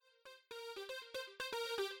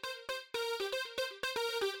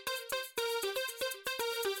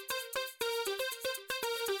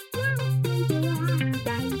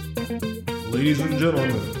Ladies and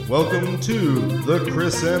gentlemen, welcome to the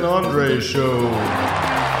Chris and Andre Show.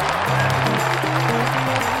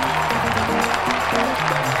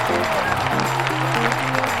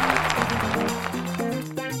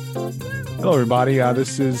 Hello, everybody.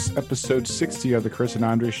 This is episode 60 of the Chris and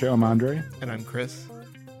Andre Show. I'm Andre. And I'm Chris.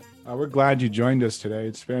 We're glad you joined us today.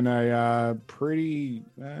 It's been a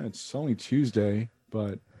it's only Tuesday,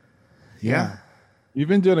 but yeah. You've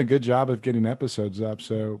been doing a good job of getting episodes up.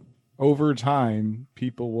 So over time,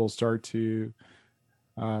 people will start to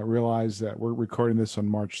realize that we're recording this on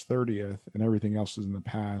March 30th and everything else is in the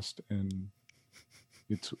past. And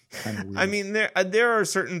it's kind of weird. I mean, there are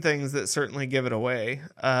certain things that certainly give it away.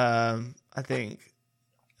 I think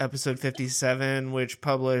episode 57, which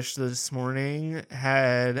published this morning,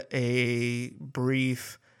 had a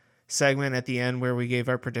brief segment at the end where we gave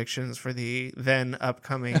our predictions for the then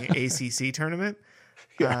upcoming ACC tournament.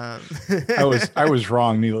 Yeah. I was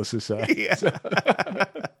wrong, needless to say. Yeah.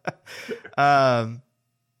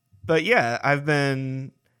 But yeah, I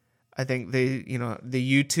think the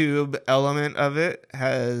YouTube element of it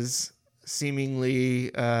has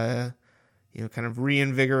seemingly kind of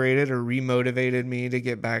reinvigorated or remotivated me to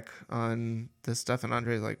get back on this stuff. And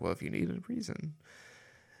Andre's like, well, if you needed a reason,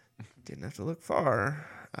 didn't have to look far.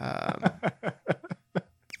 But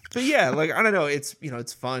yeah, like, I don't know.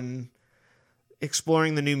 It's fun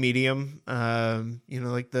exploring the new medium.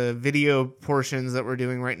 Like the video portions that we're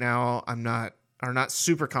doing right now, are not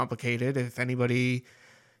super complicated. If anybody,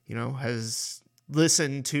 has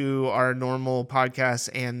listened to our normal podcast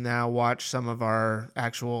and now watch some of our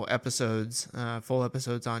actual episodes, full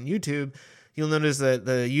episodes on YouTube, you'll notice that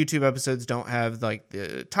the YouTube episodes don't have like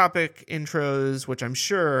the topic intros, which I'm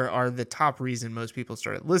sure are the top reason most people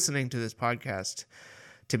started listening to this podcast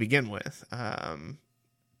to begin with.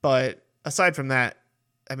 But aside from that,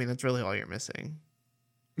 I mean, that's really all you're missing.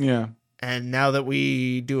 Yeah. And now that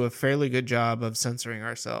we do a fairly good job of censoring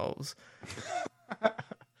ourselves,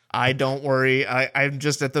 I don't worry. I'm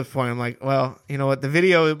just at the point, I'm like, well, you know what? The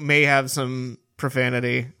video may have some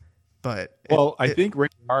profanity, but... I think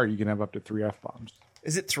rated R, you can have up to 3 F-bombs.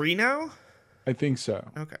 Is it 3 now? I think so.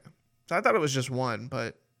 Okay. So I thought it was just 1,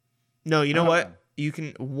 but... No, you know what? You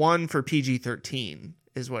can... 1 for PG-13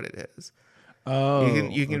 is what it is. Oh.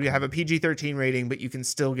 You can have a PG-13 rating, but you can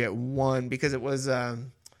still get 1 because it was... I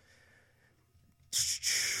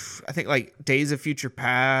think like Days of Future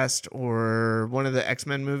Past or one of the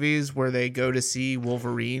X-Men movies where they go to see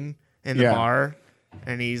Wolverine in the bar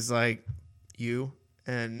and he's like, you,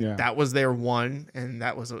 and that was their 1 and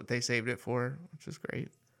that was what they saved it for, which is great.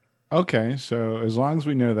 Okay. So as long as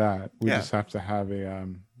we know that, we just have to have a,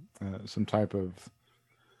 some type of,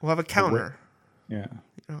 we'll have a counter. Have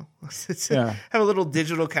a little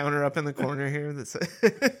digital counter up in the corner here. That's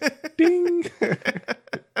ding.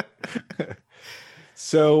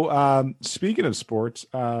 So, speaking of sports,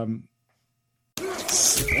 I'm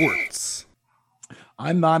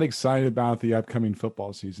not excited about the upcoming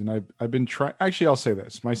football season. I've been trying. Actually, I'll say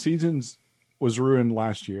this: my seasons was ruined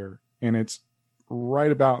last year, and it's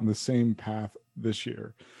right about in the same path this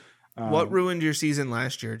year. What ruined your season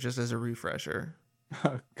last year? Just as a refresher,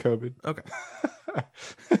 COVID. Okay,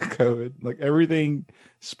 COVID. Like everything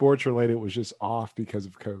sports related was just off because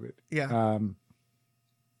of COVID. Yeah.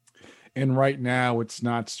 And right now, it's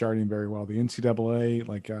not starting very well. The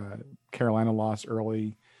NCAA, Carolina lost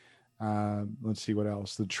early. Let's see what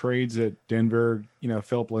else. The trades at Denver,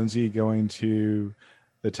 Philip Lindsay going to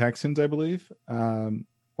the Texans, I believe, on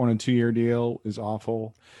a 2-year deal is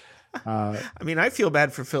awful. I mean, I feel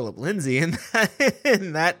bad for Philip Lindsay in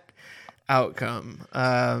that outcome.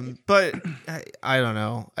 But I don't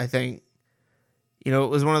know. I think, it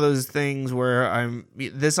was one of those things where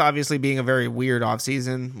this obviously being a very weird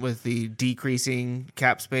offseason with the decreasing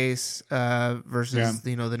cap space versus,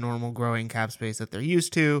 the normal growing cap space that they're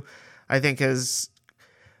used to, I think has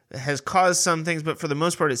caused some things. But for the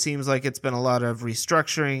most part, it seems like it's been a lot of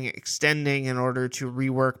restructuring, extending in order to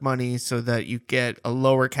rework money so that you get a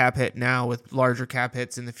lower cap hit now with larger cap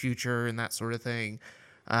hits in the future and that sort of thing.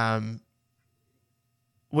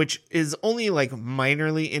 Which is only like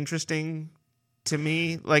minorly interesting to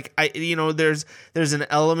me. Like there's an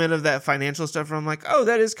element of that financial stuff where I'm like, oh,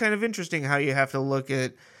 that is kind of interesting how you have to look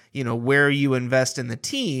at, where you invest in the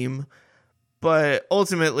team. But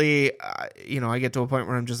ultimately, I get to a point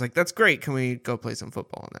where I'm just like, that's great. Can we go play some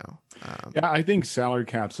football now? I think salary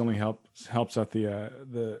caps only helps out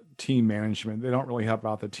the team management. They don't really help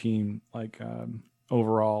out the team,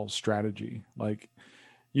 overall strategy. Like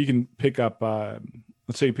you can pick up,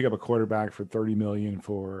 let's say you pick up a quarterback for $30 million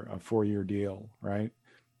for a 4-year deal, right?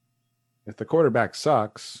 If the quarterback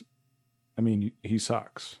sucks, I mean, he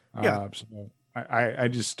sucks. Yeah. So I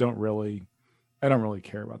just don't really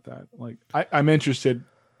care about that. Like I'm interested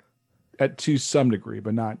to some degree,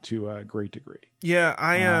 but not to a great degree. Yeah,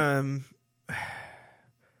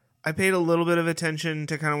 I paid a little bit of attention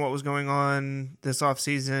to kind of what was going on this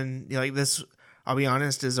offseason. Like this, I'll be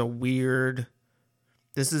honest, this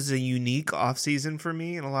is a unique offseason for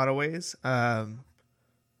me in a lot of ways.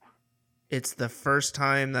 It's the first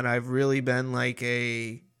time that I've really been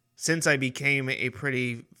since I became a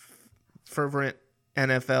pretty fervent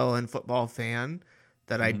NFL and football fan,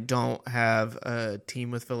 that I don't have a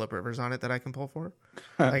team with Phillip Rivers on it that I can pull for.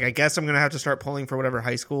 Like, I guess I'm going to have to start pulling for whatever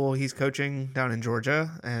high school he's coaching down in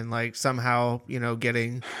Georgia, and like somehow,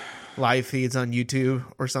 getting live feeds on YouTube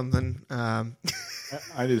or something.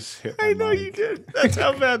 I just hit my I know mic. you did. That's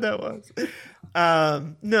how bad that was.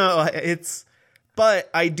 No, but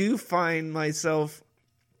I do find myself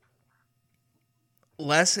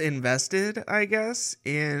less invested, I guess,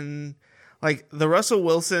 in like the Russell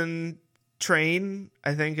Wilson train.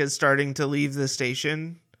 I think is starting to leave the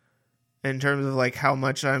station in terms of like how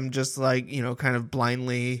much I'm just like, kind of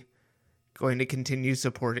blindly going to continue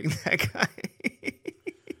supporting that guy.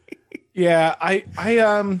 Yeah, I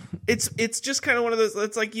it's just kind of one of those,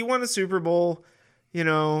 it's like you won a Super Bowl,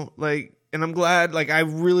 like, and I'm glad, like, I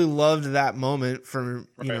really loved that moment for,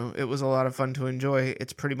 it was a lot of fun to enjoy.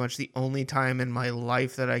 It's pretty much the only time in my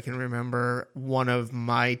life that I can remember one of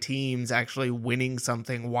my teams actually winning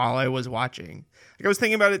something while I was watching. Like, I was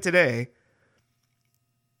thinking about it today,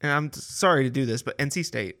 and I'm sorry to do this, but NC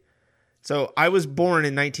State. So I was born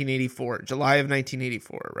in 1984, July of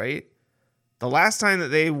 1984, right? The last time that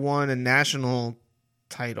they won a national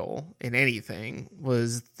title in anything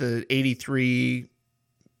was the 83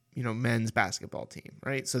 men's basketball team,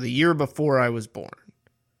 right? So the year before I was born.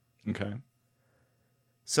 Okay.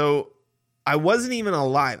 So I wasn't even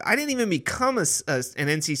alive. I didn't even become an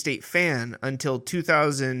NC State fan until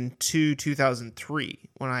 2002, 2003,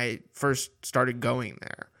 when I first started going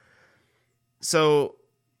there. So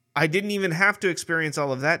I didn't even have to experience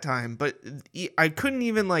all of that time, but I couldn't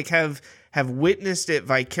even like have witnessed it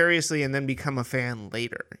vicariously and then become a fan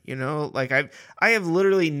later. Like I have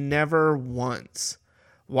literally never once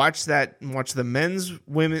watch the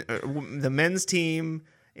men's team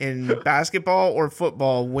in basketball or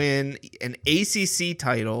football win an ACC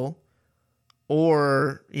title,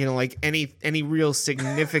 or like any real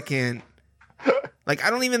significant. Like, I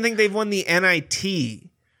don't even think they've won the NIT.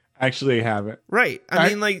 Actually, they haven't. Right. I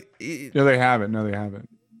mean, like, no, they haven't.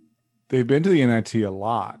 They've been to the NIT a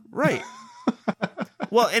lot. Right.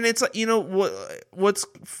 Well, and it's like, what's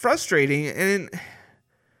frustrating, and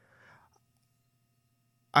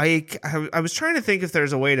I was trying to think if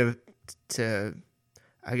there's a way to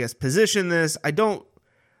I guess position this.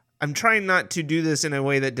 I'm trying not to do this in a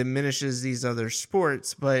way that diminishes these other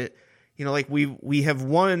sports, but like we have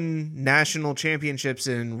won national championships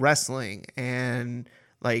in wrestling, and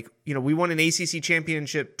like, we won an ACC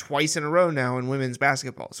championship twice in a row now in women's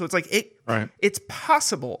basketball. So it's like it's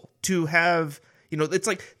possible to have, it's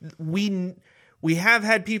like we have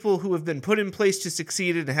had people who have been put in place to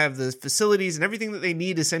succeed and have the facilities and everything that they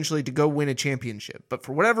need essentially to go win a championship. But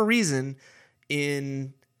for whatever reason,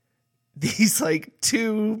 in these like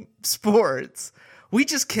two sports, we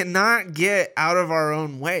just cannot get out of our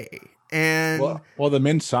own way. And well, the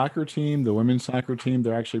men's soccer team, the women's soccer team,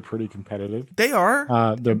 they're actually pretty competitive. They are.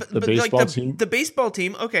 The baseball team. The baseball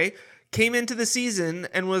team, okay, came into the season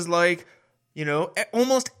and was like,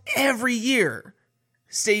 almost every year,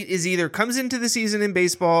 State is either comes into the season in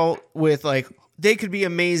baseball with like, they could be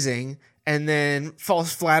amazing and then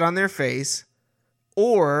falls flat on their face,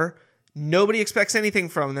 or nobody expects anything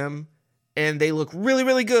from them and they look really,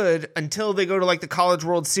 really good until they go to like the College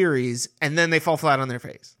World Series and then they fall flat on their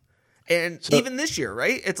face. And so, even this year,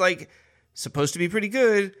 right? It's like supposed to be pretty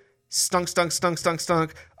good. Stunk.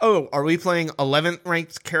 Oh, are we playing 11th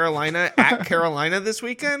ranked Carolina at Carolina this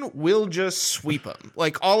weekend? We'll just sweep them.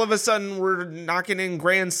 Like, all of a sudden we're knocking in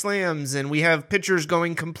grand slams and we have pitchers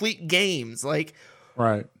going complete games. Like,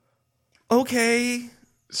 right. Okay.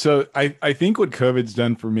 So I think what COVID's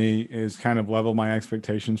done for me is kind of level my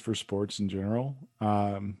expectations for sports in general.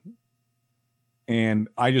 And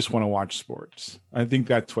I just want to watch sports. I think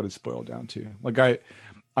that's what it's boiled down to. Like,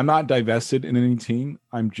 I'm not divested in any team.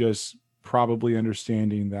 I'm just probably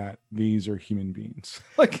understanding that these are human beings.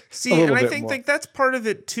 Like, see, and I think like that's part of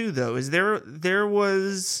it too, though, is there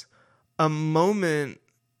was a moment,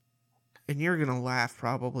 and you're gonna laugh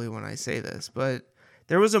probably when I say this, but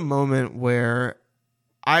there was a moment where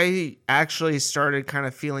I actually started kind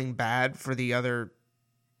of feeling bad for the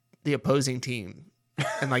opposing team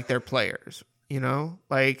and like their players.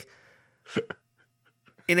 Like,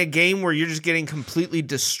 in a game where you're just getting completely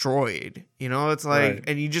destroyed. You know, it's like, Right.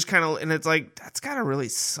 and you just kind of, and it's like, that's gotta really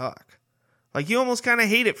suck. Like, you almost kind of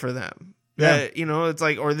hate it for them. Yeah. That, you know, it's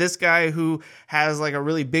like, or this guy who has like a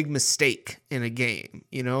really big mistake in a game,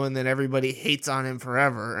 you know, and then everybody hates on him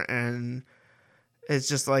forever. And it's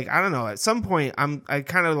just like, I don't know. At some point, I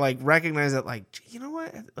kind of like recognize that, like, you know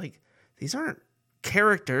what? Like, these aren't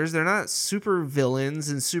characters. They're not super villains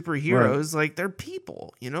and superheroes. Like, they're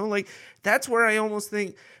people, you know? Like, that's where I almost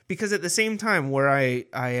think, because at the same time where I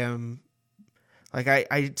am, like,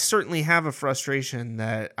 I certainly have a frustration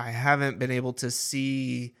that I haven't been able to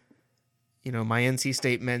see, you know, my NC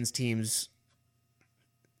State men's teams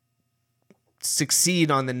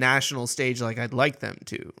succeed on the national stage like I'd like them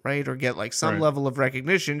to, right? Or get like some level of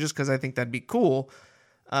recognition, just because I think that'd be cool.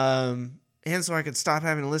 And so I could stop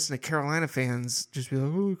having to listen to Carolina fans just be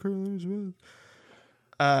like, oh, Carolina's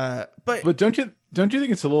bad. But don't you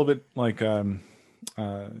think it's a little bit like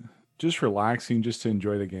just relaxing just to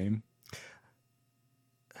enjoy the game?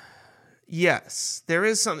 Yes, there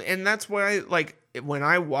is some, and that's why, like, when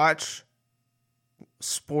I watch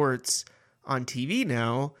sports on TV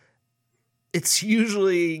now, it's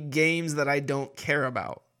usually games that I don't care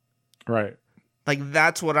about. Right. Like,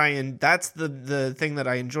 that's what that's the thing that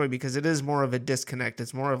I enjoy, because it is more of a disconnect.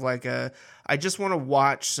 It's more of like I just want to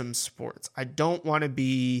watch some sports. I don't want to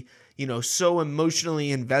be, you know, so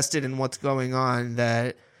emotionally invested in what's going on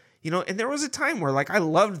that, you know, and there was a time where, like, I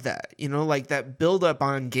loved that, you know, like that build up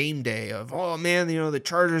on game day of, oh man, you know, the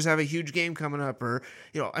Chargers have a huge game coming up, or,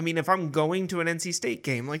 you know, I mean, if I'm going to an NC State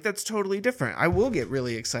game, like, that's totally different. I will get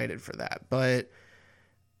really excited for that. But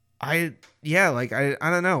I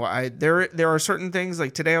don't know. There are certain things,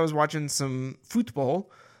 like today I was watching some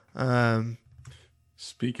football.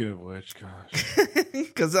 Speaking of which, gosh,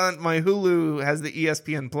 because on my Hulu has the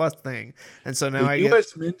ESPN Plus thing, and so now the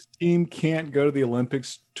U.S. men's team can't go to the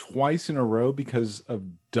Olympics twice in a row because of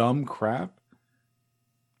dumb crap.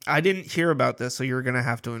 I didn't hear about this, so you're gonna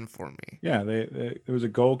have to inform me. Yeah, there was a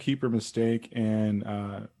goalkeeper mistake in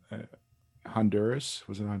Honduras.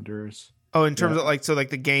 Was it Honduras? Oh, in terms of like, so like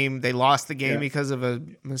the game, they lost the game because of a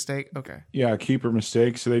mistake. Okay. Yeah, a keeper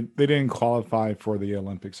mistake, so they didn't qualify for the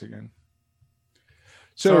Olympics again.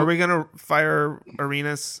 So are we gonna fire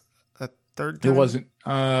Arenas a third time? It wasn't.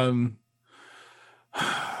 Isn't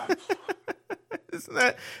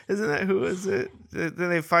that who is it? Then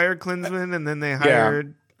they fired Klinsmann and then they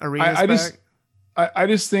hired Arenas back. I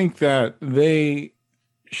just think that they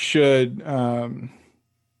should.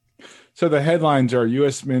 So the headlines are: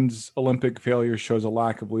 U.S. men's Olympic failure shows a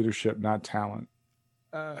lack of leadership, not talent.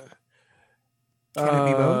 Can it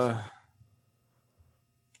be both?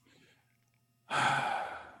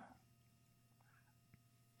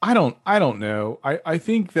 I don't know. I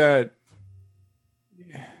think that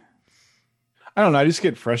I don't know. I just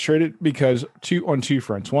get frustrated because on two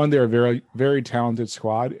fronts. One, they're a very, very talented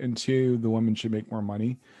squad, and two, the women should make more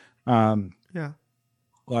money. Yeah.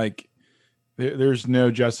 Like there's no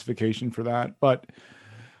justification for that. But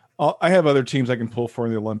I have other teams I can pull for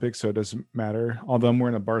in the Olympics, so it doesn't matter. Although I'm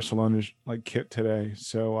wearing a Barcelona like kit today,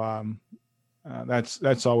 so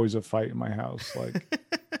that's always a fight in my house. Like.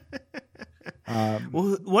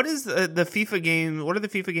 Well, what is the FIFA game? What are the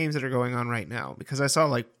FIFA games that are going on right now? Because I saw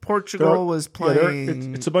like Portugal was playing.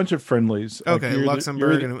 Yeah, it's a bunch of friendlies. Okay, like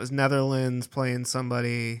Luxembourg, and it was Netherlands playing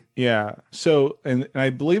somebody. Yeah. So, and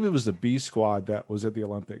I believe it was the B squad that was at the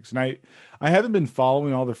Olympics. And I haven't been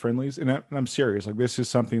following all the friendlies, and I'm serious. Like, this is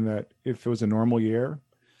something that if it was a normal year,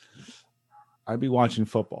 I'd be watching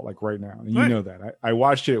football like right now. And you know that. I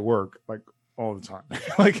watched it at work like all the time.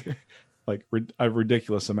 like a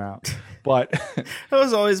ridiculous amount. But that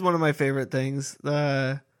was always one of my favorite things.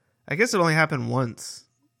 I guess it only happened once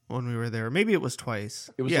when we were there. Maybe it was twice.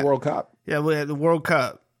 It was the World Cup. Yeah, we had the World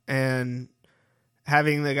Cup, and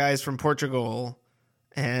having the guys from Portugal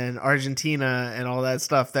and Argentina and all that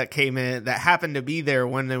stuff that came in, that happened to be there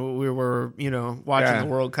when we were, you know, watching the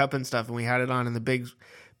World Cup and stuff, and we had it on in the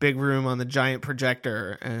big room on the giant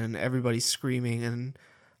projector, and everybody's screaming and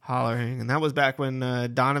hollering. And that was back when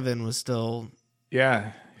Donovan was still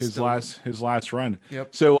his last run.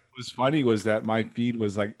 Yep. So what was funny was that my feed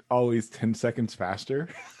was like always 10 seconds faster.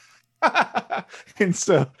 And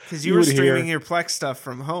so because you were streaming your Plex stuff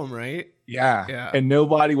from home, right? Yeah. And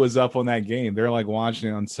nobody was up on that game. They're like watching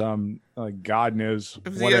it on some like God knows it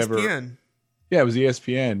was whatever. ESPN. Yeah, it was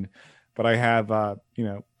ESPN. But I have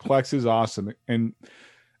Plex is awesome. And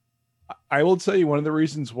I will tell you one of the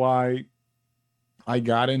reasons why I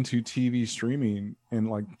got into TV streaming and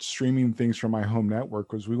like streaming things from my home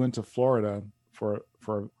network was we went to Florida for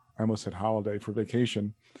I almost said holiday, for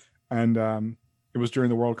vacation, and it was during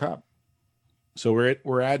the World Cup. So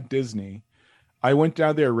we're at Disney. I went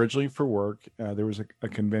down there originally for work. There was a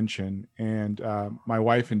convention, and my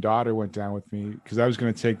wife and daughter went down with me because I was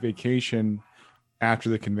going to take vacation after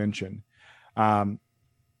the convention. So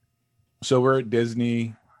we're at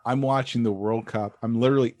Disney. I'm watching the World Cup. I'm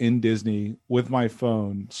literally in Disney with my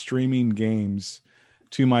phone, streaming games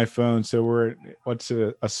to my phone. So we're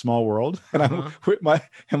a small world, and I'm with my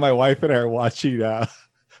wife and I are watching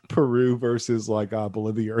Peru versus like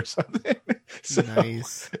Bolivia or something. So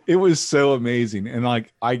nice. It was so amazing, and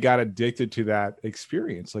like I got addicted to that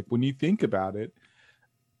experience. Like when you think about it,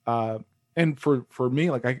 and for me,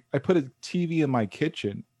 like I put a TV in my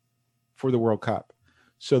kitchen for the World Cup.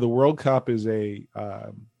 So the World Cup is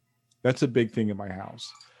that's a big thing in my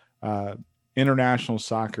house. International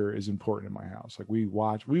soccer is important in my house. Like we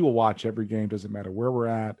will watch every game, doesn't matter where we're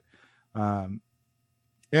at.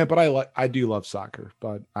 Yeah, but I do love soccer,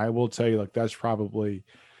 but I will tell you, like, that's probably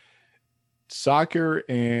soccer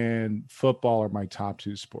and football are my top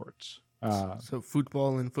two sports. So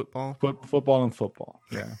football and football? Football and football.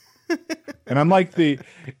 Yeah. And I'm like and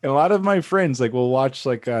a lot of my friends like will watch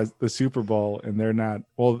like the Super Bowl, and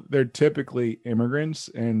they're typically immigrants.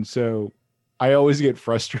 And so I always get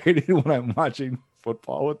frustrated when I'm watching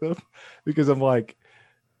football with them because I'm like,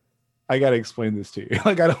 I got to explain this to you.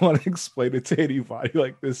 Like, I don't want to explain it to anybody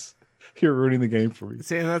like this. You're ruining the game for me.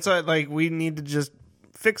 See, and that's why, like, we need to just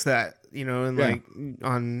fix that, and like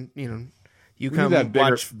you come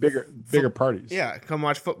watch bigger parties. Yeah, come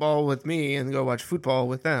watch football with me and go watch football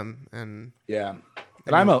with them. And yeah,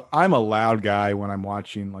 and I'm a loud guy when I'm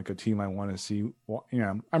watching like a team I want to see.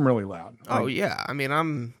 I'm really loud. Oh yeah, I mean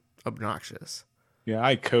I'm obnoxious. Yeah,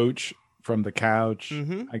 I coach from the couch.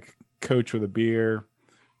 Mm-hmm. I coach with a beer.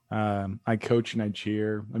 I coach and I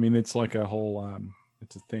cheer. I mean, it's like a whole,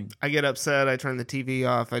 it's a thing. I get upset. I turn the TV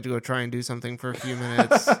off. I go try and do something for a few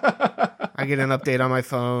minutes. I get an update on my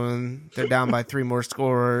phone. They're down by 3 more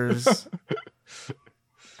scores.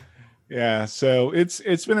 Yeah. So it's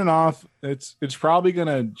been it's probably going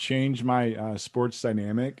to change my sports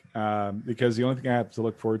dynamic because the only thing I have to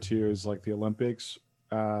look forward to is like the Olympics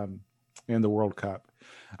and the World Cup.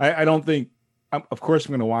 I don't think, of course,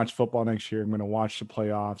 I'm going to watch football next year. I'm going to watch the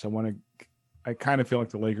playoffs. I kind of feel like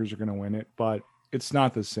the Lakers are going to win it, but it's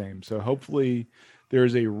not the same. So hopefully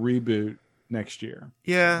there's a reboot next year.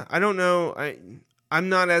 Yeah, I don't know. I'm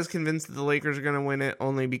not as convinced that the Lakers are going to win it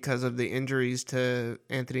only because of the injuries to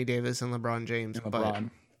Anthony Davis and LeBron James. But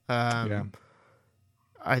yeah.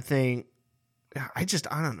 I think I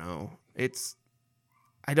don't know.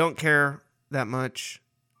 I don't care that much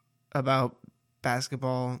about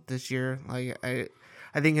basketball this year. Like I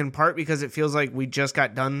think in part because it feels like we just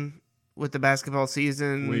got done with the basketball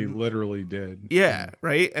season. We literally did. Yeah,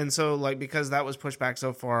 right? And so like because that was pushed back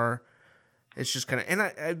so far, it's just kind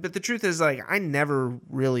of but the truth is like I never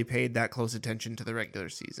really paid that close attention to the regular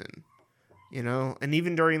season. And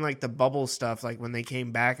even during like the bubble stuff, like when they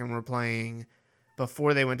came back and were playing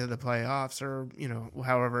before they went to the playoffs or,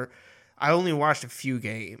 however, I only watched a few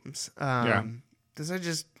games. Because I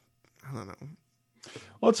don't know.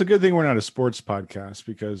 Well, it's a good thing we're not a sports podcast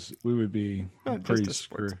because we would be pretty just a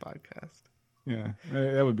sports podcast. Yeah,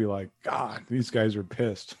 that would be like, God, these guys are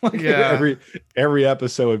pissed. Like yeah. every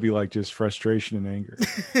episode would be like just frustration and anger.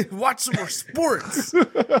 Watch some more sports.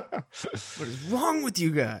 What is wrong with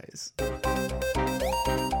you guys?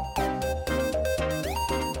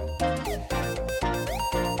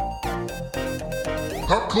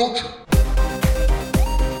 Pop culture.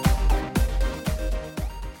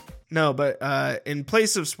 No, but in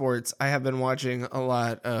place of sports, I have been watching a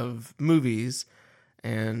lot of movies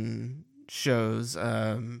and shows.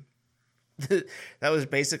 That was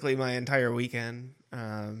basically my entire weekend.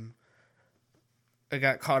 I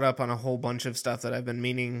got caught up on a whole bunch of stuff that I've been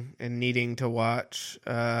meaning and needing to watch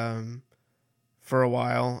for a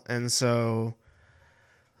while. And so,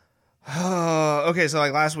 okay, so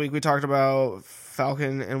like last week we talked about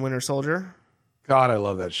Falcon and Winter Soldier. God, I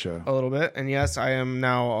love that show. A little bit. And yes, I am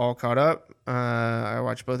now all caught up. I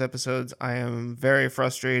watched both episodes. I am very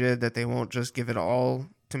frustrated that they won't just give it all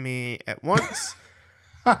to me at once.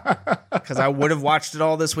 Because I would have watched it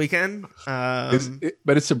all this weekend.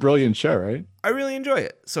 But it's a brilliant show, right? I really enjoy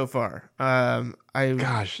it so far. I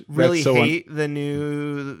really hate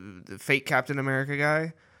the fake Captain America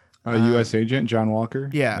guy. U.S. agent, John Walker?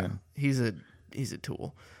 Yeah. He's a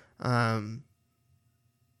tool.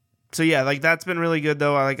 So yeah, like that's been really good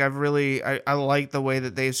though. I like the way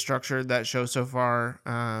that they've structured that show so far.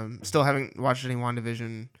 Still haven't watched any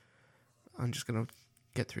WandaVision. I'm just gonna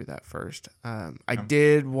get through that first. I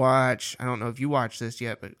did watch. I don't know if you watched this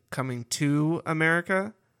yet, but Coming to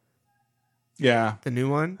America. Yeah, the new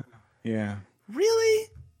one. Yeah, Really?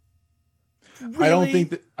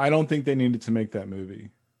 I don't think they needed to make that movie.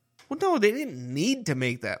 Well, no, they didn't need to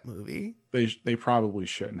make that movie. They probably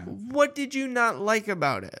shouldn't have. What did you not like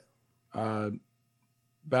about it?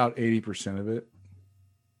 About 80% of it.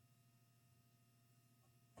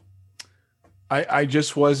 I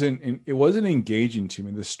just wasn't. It wasn't engaging to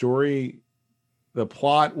me. The story, the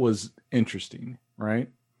plot was interesting, right?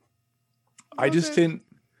 I just didn't.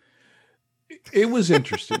 It was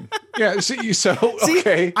interesting. Yeah. So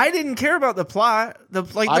okay. I didn't care about the plot. The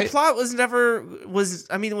plot was never was.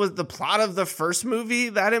 I mean, was the plot of the first movie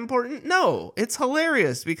that important? No, it's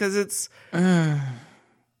hilarious because it's.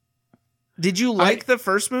 Did you like the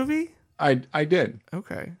first movie? I did.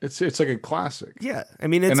 Okay. It's like a classic. Yeah. I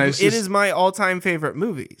mean, it is my all-time favorite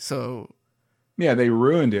movie. So yeah, they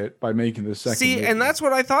ruined it by making the second movie. And that's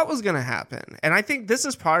what I thought was going to happen. And I think this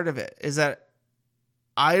is part of it, is that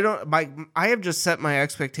I have just set my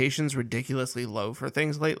expectations ridiculously low for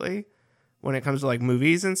things lately when it comes to like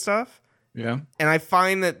movies and stuff. Yeah. And I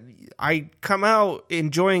find that I come out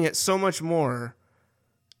enjoying it so much more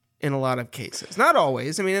in a lot of cases. Not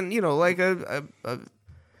always. I mean, you know, like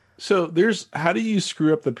So how do you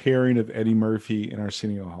screw up the pairing of Eddie Murphy and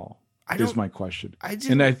Arsenio Hall? Is my question. I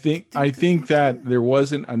think that there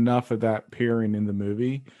wasn't enough of that pairing in the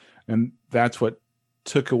movie, and that's what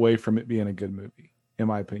took away from it being a good movie, in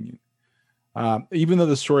my opinion. Even though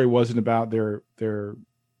the story wasn't about their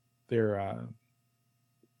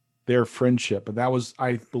friendship, but that was,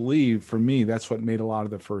 I believe, for me, that's what made a lot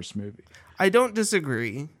of the first movie. I don't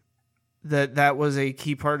disagree that was a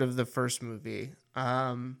key part of the first movie.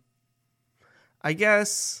 I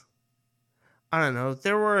guess, I don't know.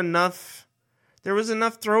 There was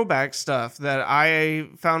enough throwback stuff that I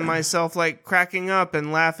found myself like cracking up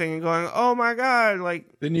and laughing and going, "Oh my God!"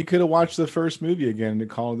 Like, then you could have watched the first movie again to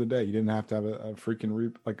call it a day. You didn't have to have a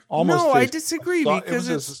freaking almost. No, I disagree because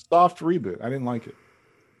it was a soft reboot. I didn't like it.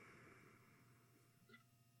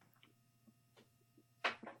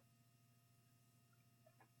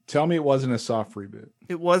 Tell me it wasn't a soft reboot.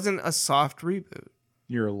 It wasn't a soft reboot.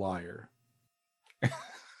 You're a liar.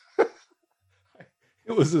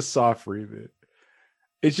 It was a soft reboot.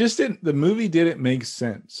 It just didn't. The movie didn't make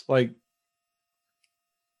sense. Like,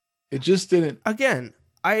 it just didn't. Again,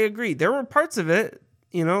 I agree. There were parts of it,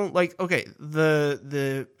 you know, like, okay,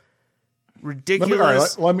 the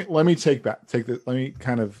ridiculous. Let me take that. Let me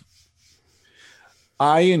kind of.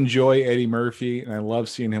 I enjoy Eddie Murphy, and I love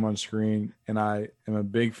seeing him on screen, and I am a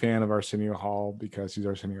big fan of Arsenio Hall because he's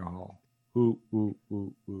Arsenio Hall. Ooh, ooh,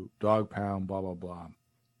 ooh, ooh, dog pound, blah, blah, blah.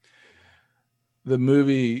 The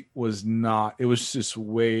movie was not, it was just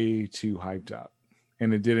way too hyped up,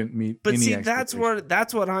 and it didn't meet any expectations.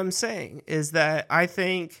 That's what I'm saying, is that I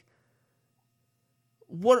think,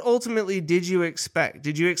 what ultimately did you expect?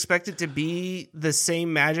 Did you expect it to be the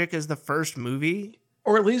same magic as the first movie?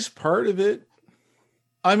 Or at least part of it?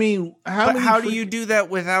 I mean, how do you do that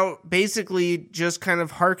without basically just kind of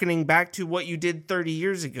hearkening back to what you did 30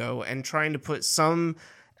 years ago and trying to put some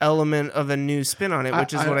element of a new spin on it,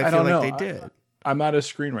 which is what I feel like they did. I'm not a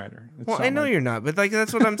screenwriter. I know you're not, but like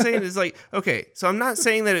that's what I'm saying is like, okay, so I'm not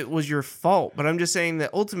saying that it was your fault, but I'm just saying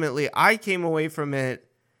that ultimately I came away from it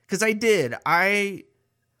because I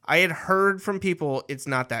had heard from people it's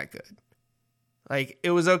not that good. Like,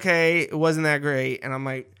 it was okay, it wasn't that great, and I'm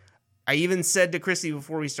like, I even said to Christy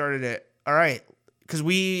before we started it, all right, because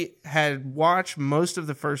we had watched most of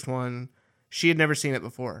the first one. She had never seen it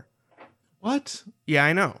before. What? Yeah,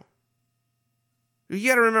 I know. You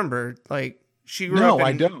got to remember, like, she grew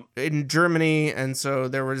up in Germany, and so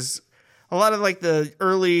there was a lot of, like, the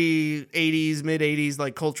early 80s, mid-80s,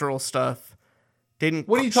 like, cultural stuff.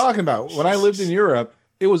 What are you talking about? When I lived in Europe,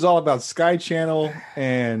 it was all about Sky Channel,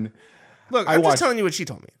 and... Look, I'm just telling you what she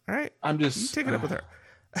told me, all right? You take it up with her.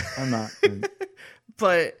 I'm not.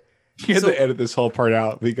 But you had to edit this whole part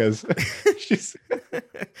out because she's.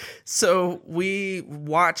 So we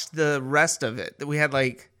watched the rest of it. We had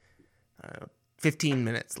like 15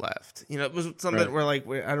 minutes left. You know, it was something where like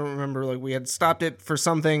I don't remember. Like we had stopped it for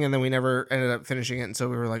something, and then we never ended up finishing it. And so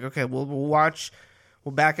we were like, okay, we'll watch.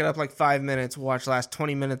 We'll back it up like 5 minutes. We'll watch the last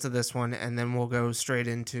 20 minutes of this one, and then we'll go straight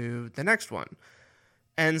into the next one.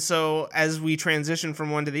 And so as we transitioned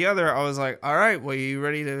from one to the other, I was like, all right, well, you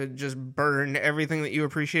ready to just burn everything that you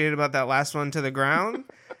appreciated about that last one to the ground?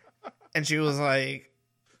 And she was like,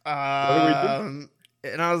 and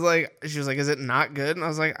I was like, she was like, is it not good? And I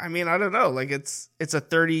was like, I mean, I don't know. Like it's a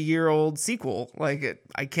 30-year-old sequel. Like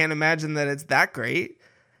I can't imagine that it's that great.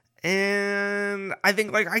 And I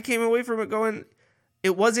think like I came away from it going,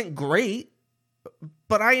 it wasn't great,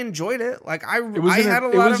 but I enjoyed it. Like I had a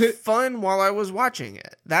lot of fun while I was watching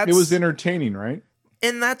it. It was entertaining, right?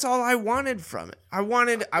 And that's all I wanted from it. I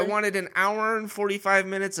wanted an hour and 45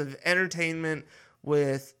 minutes of entertainment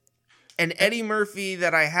with an Eddie Murphy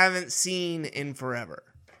that I haven't seen in forever.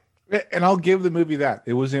 And I'll give the movie that.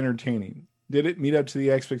 It was entertaining. Did it meet up to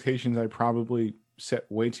the expectations I probably set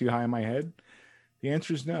way too high in my head? The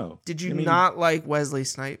answer is no. Did you not like Wesley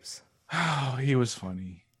Snipes? Oh, he was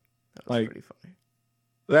funny. That was pretty funny.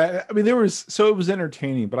 It was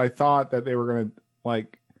entertaining, but I thought that they were going to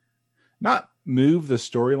not move the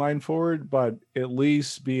storyline forward, but at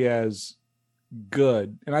least be as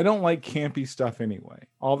good. And I don't like campy stuff anyway.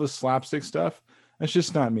 All the slapstick stuff, that's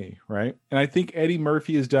just not me, right? And I think Eddie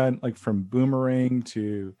Murphy has done, like, from Boomerang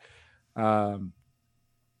to a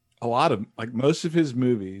lot of, like, most of his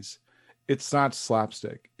movies, it's not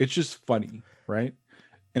slapstick. It's just funny, right?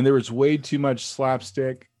 And there was way too much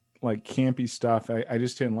slapstick, like campy stuff. I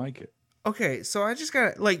just didn't like it. Okay, so I just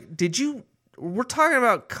got we're talking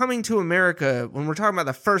about Coming to America when we're talking about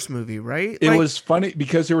the first movie, right? It was funny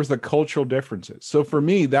because there was the cultural differences. So for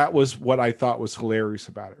me, that was what I thought was hilarious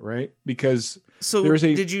about it, right? Because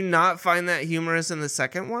did you not find that humorous in the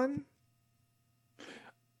second one?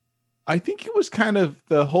 I think it was kind of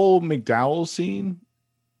the whole McDowell scene,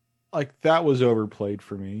 like that was overplayed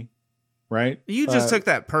for me, right? You just took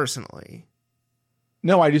that personally.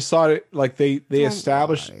 No, I just thought it like they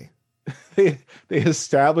established they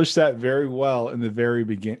established that very well in the very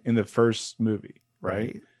in the first movie,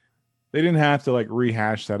 right? They didn't have to like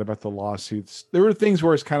rehash that about the lawsuits. There were things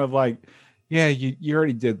where it's kind of like, yeah, you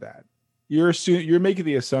already did that. You're making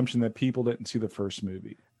the assumption that people didn't see the first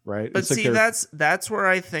movie, right? But see, that's where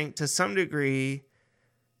I think to some degree,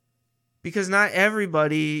 because not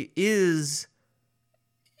everybody is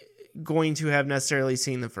going to have necessarily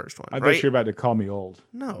seen the first one. I thought you were about to call me old.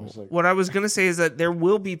 No. What I was going to say is that there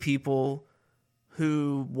will be people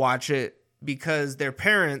who watch it because their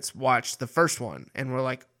parents watched the first one and were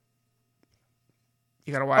like,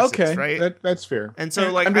 you got to watch this, right? That's fair. And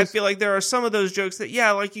so I feel like there are some of those jokes that,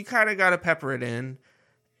 yeah, like you kind of got to pepper it in.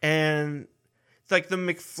 And it's like the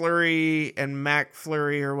McFlurry and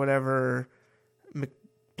McFlurry or whatever,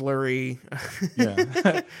 blurry.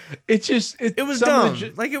 Yeah. It was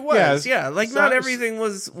dumb. Like it was. Yeah. Like not everything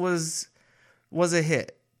was a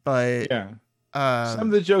hit, but yeah. Some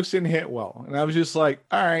of the jokes didn't hit well. And I was just like,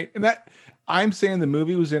 all right. And that I'm saying the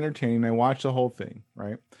movie was entertaining. I watched the whole thing,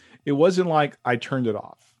 right? It wasn't like I turned it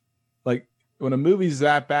off. Like when a movie's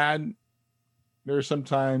that bad, there are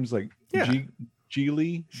sometimes like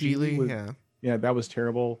Geely. Yeah, that was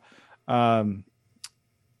terrible. Alex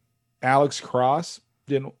Cross.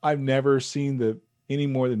 I've never seen any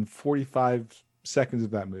more than 45 seconds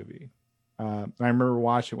of that movie. I remember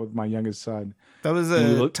watching it with my youngest son. That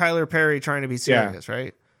was Tyler Perry trying to be serious,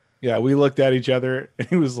 right? Yeah, we looked at each other and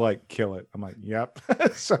he was like, kill it. I'm like, yep.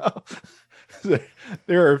 So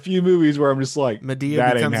there are a few movies where I'm just like,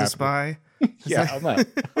 Medea becomes a spy. Yeah,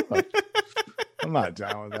 I'm not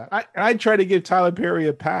down with that. I try to give Tyler Perry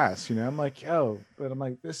a pass, I'm like, but I'm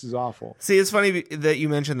like, this is awful. See, it's funny that you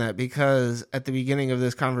mentioned that because at the beginning of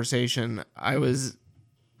this conversation, I was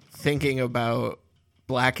thinking about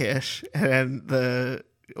Blackish and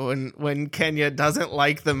when Kenya doesn't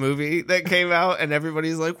like the movie that came out and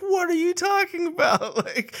everybody's like, what are you talking about?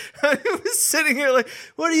 Like, I was sitting here like,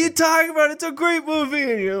 what are you talking about? It's a great movie.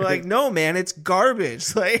 And you're like, no, man, it's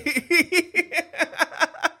garbage. Like,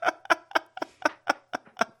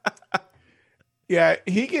 yeah,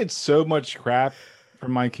 he gets so much crap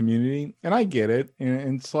from my community, and I get it.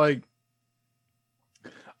 And it's like,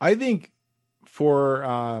 I think for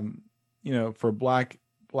for black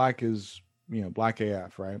is black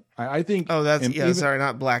AF, right? I think. Oh, that's sorry,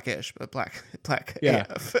 not Blackish, but black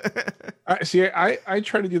AF. I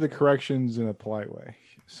try to do the corrections in a polite way.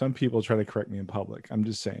 Some people try to correct me in public. I'm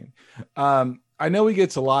just saying. I know he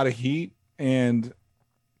gets a lot of heat,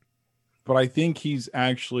 but I think he's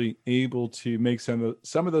actually able to make some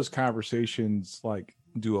of those conversations like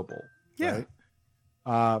doable. Yeah.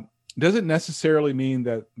 Right? Doesn't necessarily mean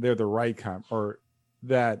that they're the right or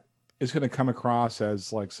that it's going to come across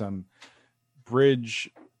as like some bridge.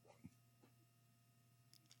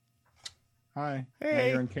 Hi. Hey. Now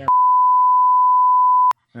you're on camera.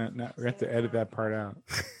 No, we have to edit that part out.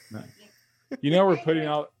 No. We're putting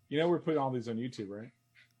all these on YouTube, right?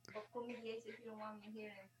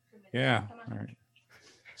 Yeah. All right.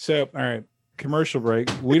 So, all right. Commercial break.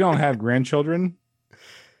 We don't have grandchildren,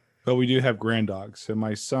 but we do have granddogs. So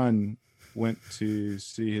my son went to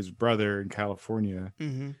see his brother in California,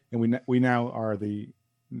 and we now are the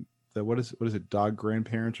what is it, dog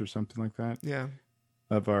grandparents or something like that? Yeah.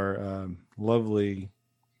 Of our lovely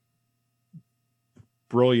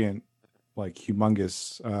brilliant, like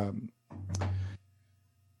humongous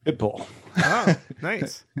pit bull. Oh,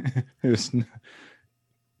 nice.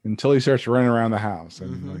 Until he starts running around the house,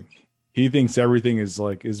 and like he thinks everything is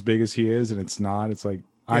like as big as he is, and it's not. It's like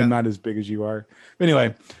I'm not as big as you are. But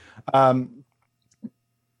anyway,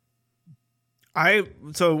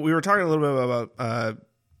 so we were talking a little bit about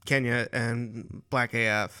Kenya and Black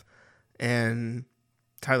AF and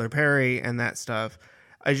Tyler Perry and that stuff.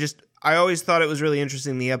 I always thought it was really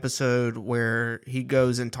interesting, the episode where he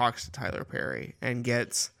goes and talks to Tyler Perry and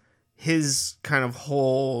gets his kind of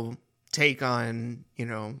whole take on, you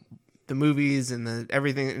know, the movies and the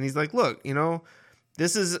everything. And he's like, look, you know,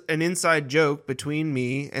 this is an inside joke between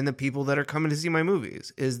me and the people that are coming to see my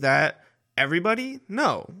movies. Is that everybody?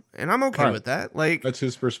 No. And I'm okay with that. Like, that's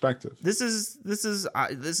his perspective. This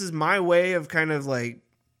is my way of kind of like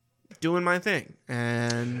doing my thing.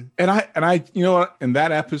 And I, you know what? And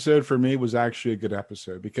that episode for me was actually a good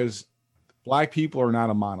episode because Black people are not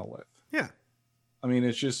a monolith. Yeah. I mean,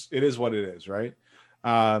 it is what it is. Right.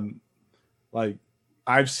 Like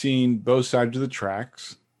I've seen both sides of the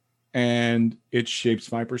tracks and it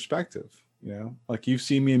shapes my perspective. You know, like you've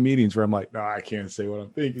seen me in meetings where I'm like, no, I can't say what I'm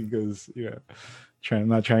thinking because, you know, I'm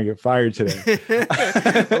not trying to get fired today.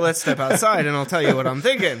 Well, let's step outside and I'll tell you what I'm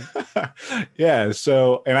thinking. Yeah.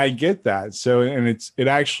 So, and I get that. So, and it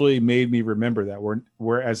actually made me remember that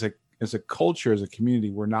we're as a culture, as a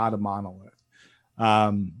community, we're not a monolith.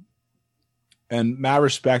 And my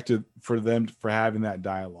respect for them for having that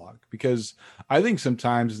dialogue, because I think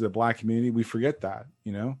sometimes as the Black community, we forget that,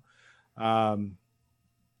 you know,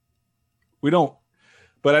 we don't,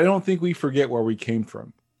 but I don't think we forget where we came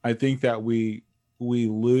from. I think that we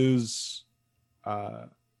lose a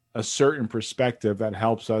certain perspective that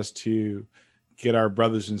helps us to get our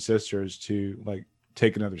brothers and sisters to like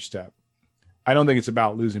take another step. I don't think it's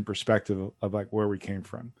about losing perspective of like where we came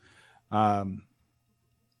from. And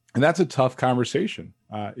that's a tough conversation,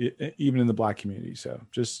 even in the Black community. So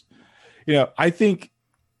just, you know, I think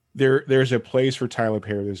there's a place for Tyler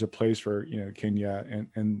Perry. There's a place for, you know, Kenya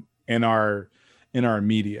and in our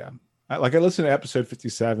media. Like I listened to episode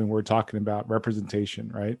 57, we're talking about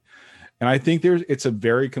representation, right? And I think it's a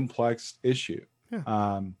very complex issue.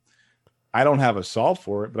 Yeah. I don't have a solve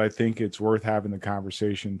for it, but I think it's worth having the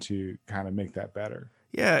conversation to kind of make that better.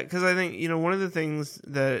 Yeah, because I think, you know, one of the things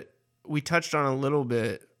that we touched on a little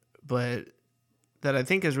bit, but that I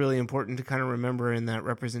think is really important to kind of remember in that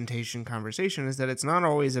representation conversation is that it's not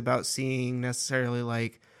always about seeing necessarily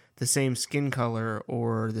like the same skin color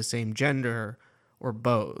or the same gender or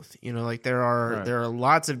both. You know, like there are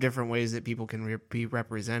lots of different ways that people can be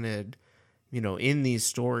represented, you know, in these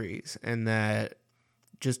stories, and that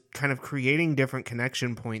just kind of creating different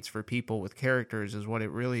connection points for people with characters is what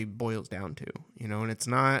it really boils down to, you know. And it's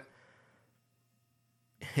not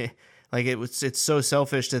like it's so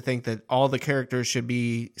selfish to think that all the characters should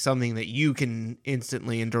be something that you can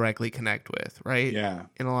instantly and directly connect with, right? Yeah.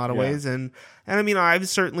 In a lot of ways. And I mean, I've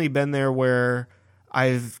certainly been there where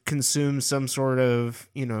I've consumed some sort of,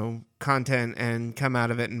 you know, content and come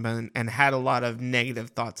out of it and had a lot of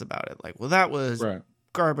negative thoughts about it. Like, well, that was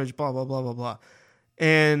garbage, blah, blah, blah, blah, blah.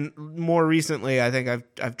 And more recently, I think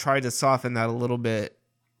I've tried to soften that a little bit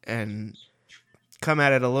and come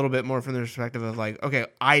at it a little bit more from the perspective of like, okay,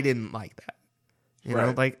 I didn't like that. You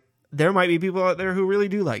know, like there might be people out there who really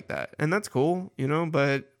do like that, and that's cool, you know,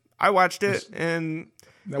 but I watched it and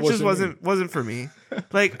it just wasn't for me.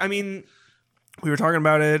 Like, I mean, we were talking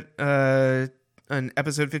about it on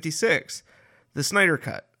episode 56, the Snyder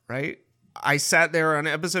Cut, right? I sat there on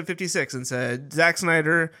episode 56 and said, Zack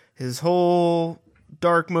Snyder, his whole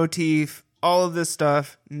dark motif, all of this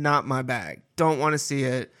stuff, not my bag. Don't want to see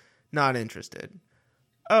it. Not interested.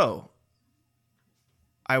 Oh,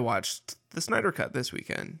 I watched the Snyder Cut this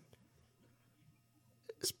weekend.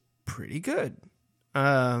 It's pretty good.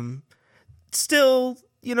 Still,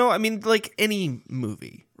 you know, I mean, like any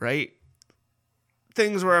movie, right?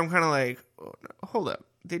 Things where I'm kind of like, oh, no, hold up.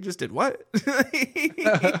 They just did what?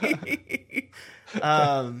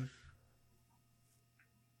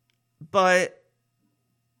 But,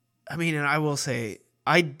 I mean, and I will say,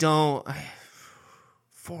 4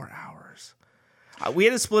 hours. We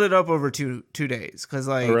had to split it up over two days because,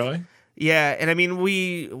 like, oh, really? Yeah, and I mean,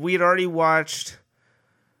 we had already watched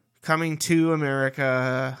Coming to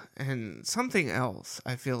America and something else.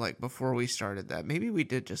 I feel like before we started that, maybe we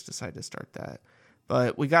did just decide to start that,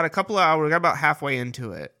 but we got a couple of hours. We got about halfway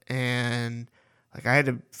into it, and like I had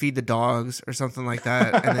to feed the dogs or something like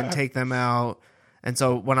that, and then take them out. And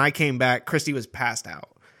so when I came back, Christy was passed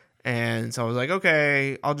out, and so I was like,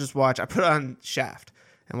 okay, I'll just watch. I put on Shaft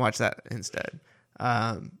and watch that instead.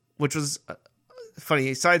 Which was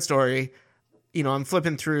funny side story. You know, I'm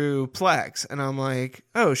flipping through Plex and I'm like,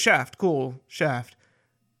 oh, Shaft, cool, Shaft.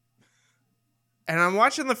 And I'm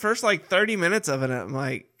watching the first like 30 minutes of it. And I'm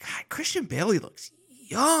like, God, Christian Bale looks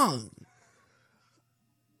young.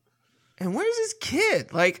 And where's his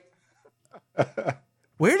kid? Like,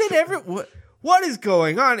 where did what is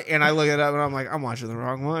going on? And I look it up and I'm like, I'm watching the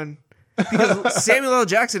wrong one. Because Samuel L.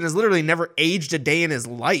 Jackson has literally never aged a day in his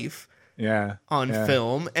life on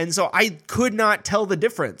film. And so I could not tell the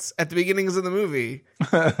difference at the beginnings of the movie.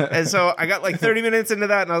 And so I got like 30 minutes into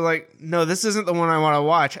that and I was like, no, this isn't the one I want to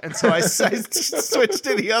watch. And so I switched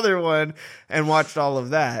to the other one and watched all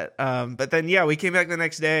of that. But then, we came back the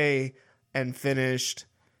next day and finished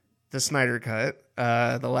the Snyder Cut,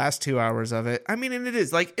 the last 2 hours of it. I mean, and it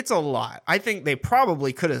is like, it's a lot. I think they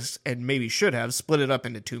probably could have and maybe should have split it up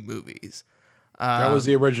into 2 movies. That was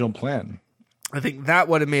the original plan. I think that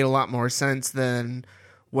would have made a lot more sense than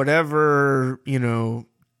whatever,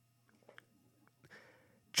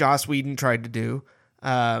 Joss Whedon tried to do.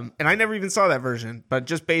 And I never even saw that version, but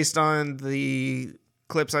just based on the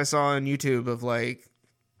clips I saw on YouTube of like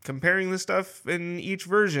comparing the stuff in each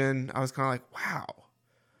version, I was kind of like, wow.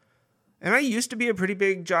 And I used to be a pretty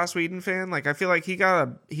big Joss Whedon fan. Like, I feel like he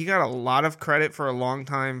got a lot of credit for a long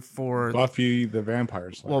time for Buffy the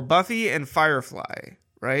Vampire Slayer. Well, Buffy and Firefly,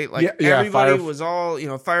 right? Like everybody was all,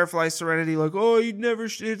 Firefly, Serenity, like, oh, they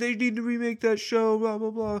need to remake that show, blah,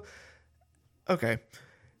 blah, blah. Okay.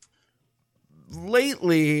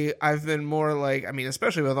 Lately, I've been more like, I mean,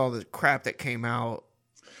 especially with all the crap that came out,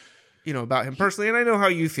 about him personally, and I know how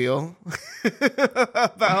you feel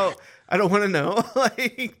about, I don't want to know,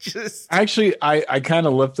 like, just. Actually, I kind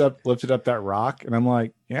of lifted up that rock, and I'm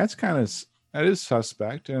like, yeah, that is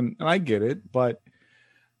suspect, and I get it, but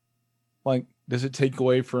like, does it take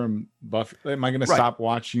away from Buffy? Am I going to stop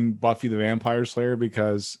watching Buffy the Vampire Slayer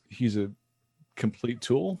because he's a complete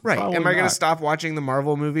tool? Right. Probably Am I going not. to stop watching the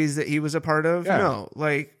Marvel movies that he was a part of? Yeah. No,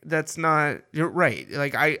 like, that's not, you're right.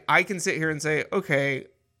 Like, I can sit here and say, okay,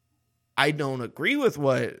 I don't agree with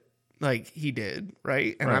what like he did,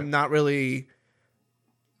 right? And I'm not really.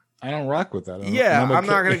 I don't rock with that. I'm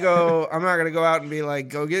not gonna go. I'm not gonna go out and be like,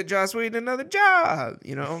 go get Joss Whedon another job,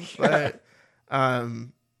 But,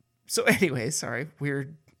 so anyway, sorry,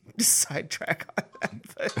 weird sidetrack on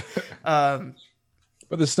that.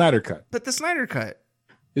 But the Snyder Cut.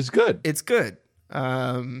 Is good. It's good.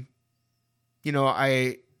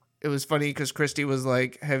 It was funny because Christy was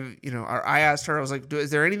like, I asked her, I was like,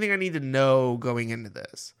 is there anything I need to know going into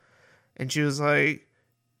this? And she was like,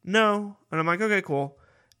 no. And I'm like, okay, cool.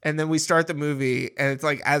 And then we start the movie and it's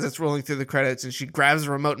like, as it's rolling through the credits and she grabs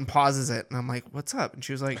the remote and pauses it. And I'm like, what's up? And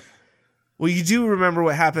she was like, well, you do remember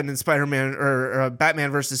what happened in Spider-Man or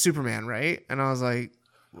Batman versus Superman, right? And I was like,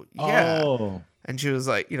 yeah. Oh. And she was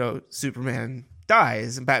like, Superman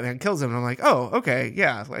dies and Batman kills him. And I'm like, oh, okay.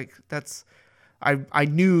 Yeah. Like that's, I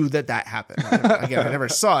knew that happened. Again, I never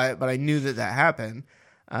saw it, but I knew that happened.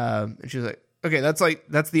 And she was like, okay,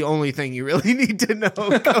 that's the only thing you really need to know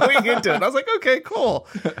going into it. And I was like, okay, cool.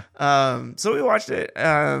 So we watched it.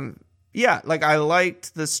 Like I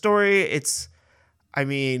liked the story.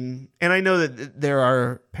 And I know that there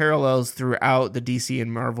are parallels throughout the DC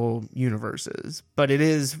and Marvel universes, but it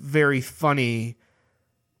is very funny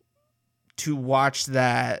to watch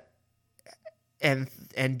that and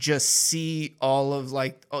just see all of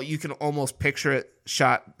you can almost picture it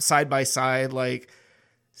shot side by side, like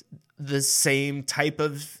the same type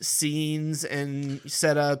of scenes and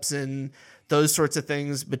setups and those sorts of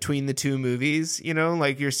things between the two movies,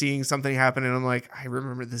 like you're seeing something happen and I'm like, I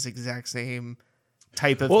remember this exact same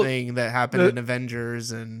type of thing that happened in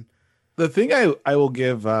Avengers. And the thing I will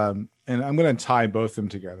give, and I'm going to tie both of them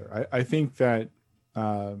together. I think that,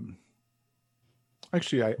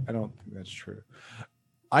 actually, I don't think that's true.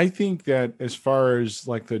 I think that as far as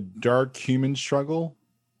like the dark human struggle,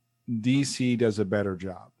 DC does a better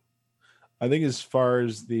job. I think as far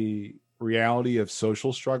as the reality of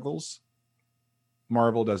social struggles,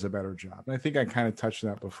 Marvel does a better job. And I think I kind of touched on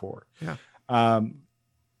that before. Yeah.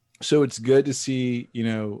 So it's good to see,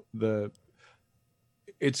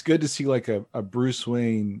 it's good to see like a Bruce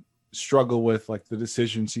Wayne struggle with like the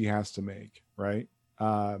decisions he has to make. Right.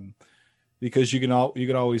 Because you can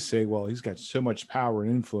always say, well, he's got so much power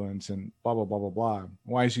and influence and blah, blah, blah, blah, blah.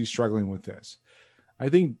 Why is he struggling with this? I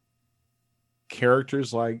think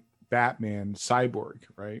characters like Batman, Cyborg,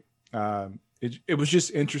 right? It was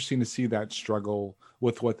just interesting to see that struggle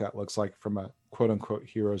with what that looks like from a quote unquote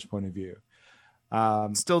hero's point of view.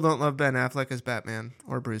 Still don't love Ben Affleck as Batman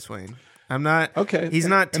or Bruce Wayne. I'm not okay. He's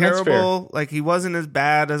not terrible. Like he wasn't as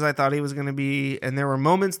bad as I thought he was going to be. And there were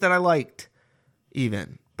moments that I liked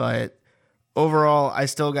even, but overall, I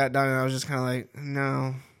still got done and I was just kind of like,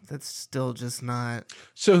 no, that's still just not.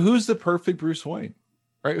 So who's the perfect Bruce Wayne?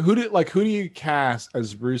 Right? Who do you cast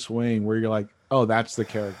as Bruce Wayne where you're like, oh, that's the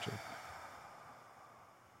character?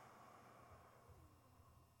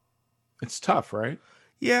 It's tough, right?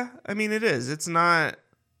 Yeah, I mean it is. It's not.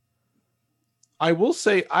 I will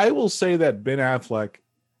say that Ben Affleck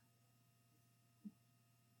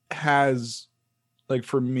has, like,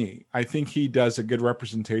 for me, I think he does a good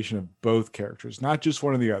representation of both characters, not just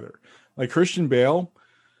one or the other. Like Christian Bale,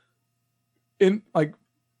 in like,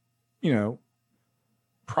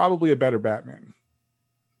 probably a better Batman.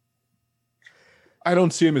 I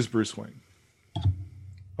don't see him as Bruce Wayne.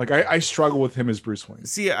 Like I struggle with him as Bruce Wayne.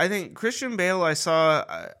 See, I think Christian Bale I saw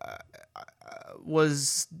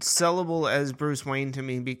was sellable as Bruce Wayne to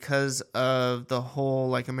me because of the whole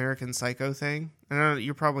like American Psycho thing. I know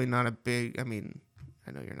you're probably not a big. I mean,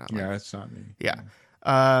 I know you're not. Yeah, that's not me. Yeah.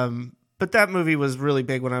 But that movie was really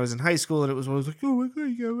big when I was in high school, and it was always like, oh my god,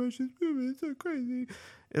 you gotta watch this movie, it's so crazy.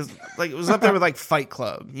 It was up there with like Fight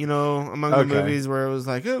Club, among the movies where it was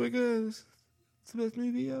like, oh my god, it's the best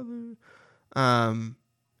movie ever.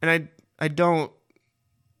 And I don't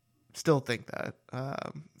still think that.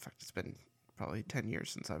 In fact, it's been probably 10 years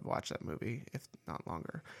since I've watched that movie, if not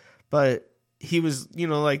longer. But he was,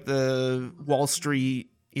 like the Wall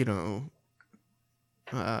Street,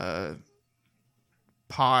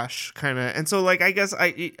 posh kind of, and so like I guess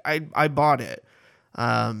I bought it,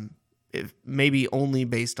 maybe only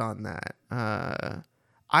based on that.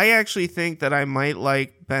 I actually think that I might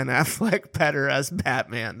like Ben Affleck better as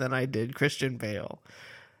Batman than I did Christian Bale.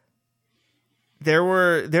 There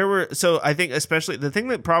were so I think especially the thing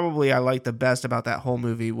that probably I liked the best about that whole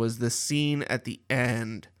movie was the scene at the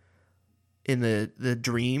end in the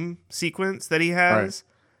dream sequence that he has,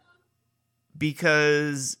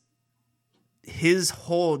 because his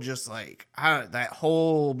whole just like that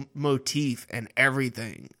whole motif and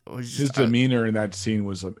everything was just, his demeanor in that scene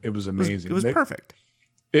was amazing. It was perfect.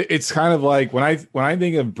 It's kind of like when I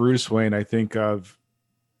think of Bruce Wayne, I think of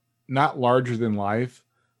not larger than life,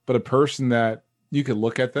 but a person that you could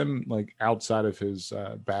look at them like outside of his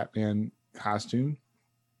Batman costume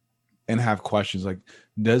and have questions like,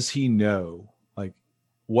 does he know like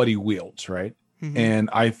what he wields, right? Mm-hmm. And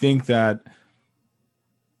I think that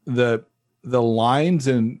the lines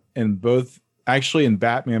in both, actually in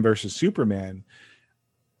Batman versus Superman,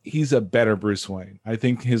 he's a better Bruce Wayne. I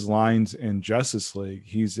think his lines in Justice League,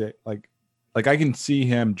 he's like I can see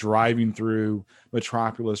him driving through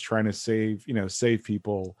Metropolis trying to save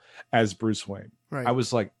people as Bruce Wayne. Right. I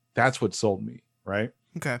was like, that's what sold me, right?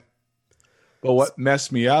 Okay. But what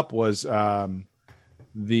messed me up was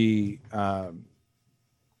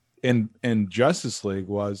in Justice League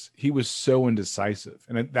was he was so indecisive,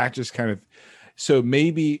 and that just kind of, so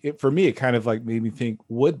maybe for me it kind of like made me think,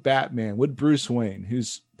 would Bruce Wayne,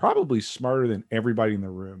 who's probably smarter than everybody in the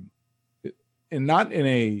room, and not in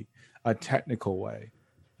a technical way,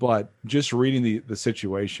 but just reading the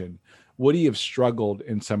situation, would he have struggled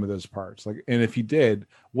in some of those parts? Like, and if he did,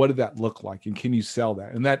 what did that look like? And can you sell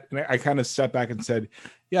that? And I kind of stepped back and said,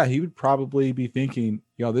 yeah, he would probably be thinking,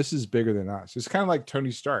 this is bigger than us. It's kind of like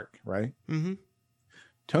Tony Stark, right? Mm-hmm.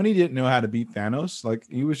 Tony didn't know how to beat Thanos. Like,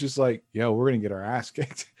 he was just like, we're going to get our ass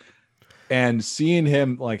kicked. And seeing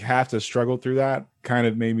him like have to struggle through that kind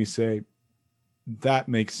of made me say, that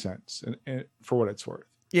makes sense. And for what it's worth.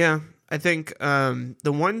 Yeah, I think the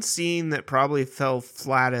one scene that probably fell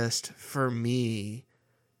flattest for me,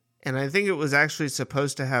 and I think it was actually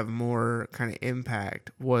supposed to have more kind of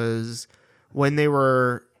impact, was when they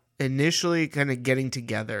were initially kind of getting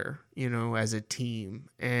together, as a team,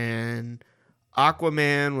 and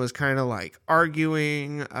Aquaman was kind of like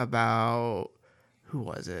arguing about, who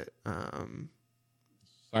was it?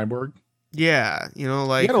 Cyborg. Yeah,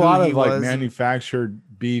 like he had a lot of like manufactured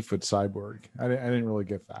beef with Cyborg. I didn't really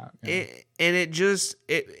get that.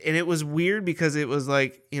 It was weird because it was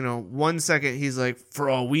like, 1 second he's like, for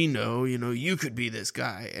all we know, you could be this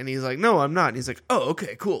guy, and he's like, no, I'm not. And he's like, oh,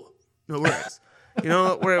 okay, cool, no worries.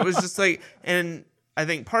 Where it was just like, and I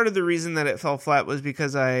think part of the reason that it fell flat was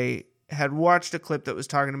because I had watched a clip that was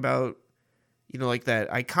talking about, like that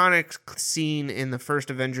iconic scene in the first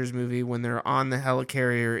Avengers movie when they're on the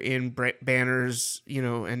helicarrier in Banner's,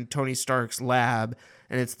 and Tony Stark's lab,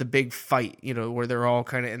 and it's the big fight, where they're all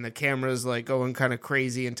kind of, and the camera's like going kind of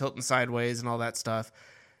crazy and tilting sideways and all that stuff.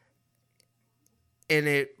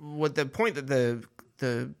 And what the point that the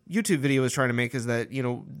YouTube video was trying to make is that,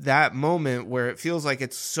 that moment where it feels like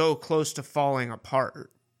it's so close to falling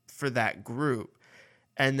apart for that group,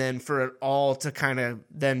 and then for it all to kind of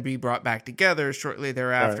then be brought back together shortly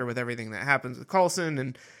thereafter, right, with everything that happens with Coulson.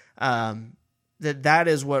 And that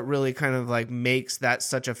is what really kind of like makes that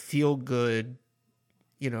such a feel good,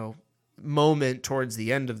 moment towards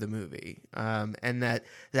the end of the movie. And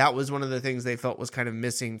that was one of the things they felt was kind of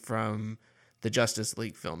missing from the Justice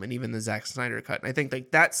League film and even the Zack Snyder cut. And I think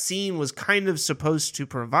like that scene was kind of supposed to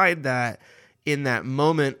provide that in that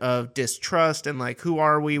moment of distrust and like, who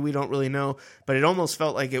are we? We don't really know, but it almost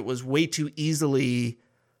felt like it was way too easily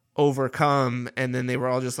overcome. And then they were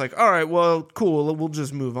all just like, all right, well, cool. We'll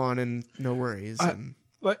just move on and no worries.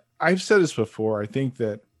 But I've said this before. I think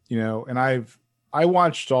that, and I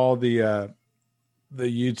watched all the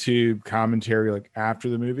YouTube commentary like after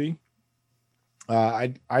the movie.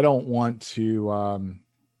 I don't want to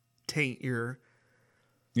taint your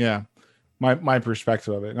my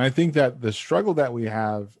perspective of it. And I think that the struggle that we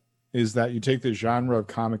have is that you take the genre of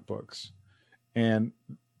comic books and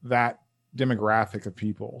that demographic of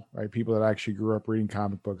people, right? People that actually grew up reading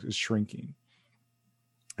comic books is shrinking.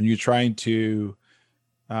 And you're trying to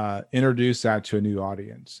introduce that to a new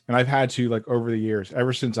audience. And I've had to, like, over the years,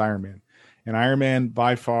 ever since Iron Man. And Iron Man,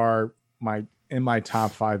 by far, in my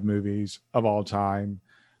top 5 movies of all time,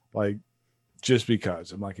 like, just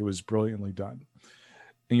because I'm like, it was brilliantly done.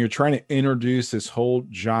 And you're trying to introduce this whole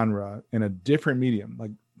genre in a different medium,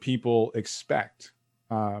 like people expect.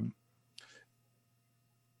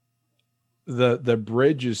 The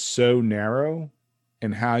bridge is so narrow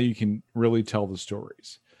in how you can really tell the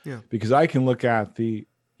stories. Yeah. Because I can look at the,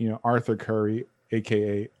 Arthur Curry,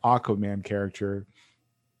 aka Aquaman character,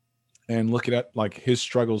 and look at like his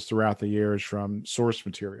struggles throughout the years from source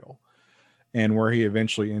material and where he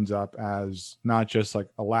eventually ends up as not just like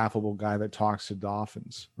a laughable guy that talks to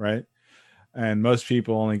dolphins, right? And most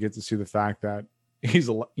people only get to see the fact that he's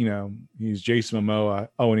Jason Momoa.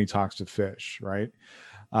 Oh, and he talks to fish, right?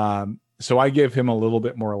 So I give him a little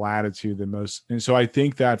bit more latitude than most. And so I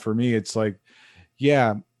think that for me, it's like,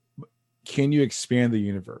 yeah, can you expand the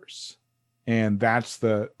universe? And that's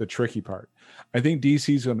the tricky part. I think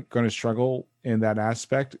DC's going to struggle in that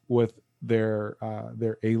aspect with their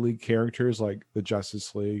A-League characters like the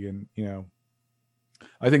Justice League. And,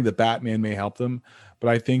 I think the Batman may help them, but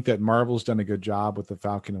I think that Marvel's done a good job with the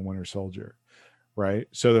Falcon and Winter Soldier, right?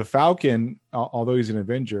 So the Falcon, although he's an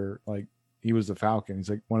Avenger, like he was the Falcon. He's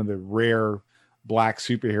like one of the rare black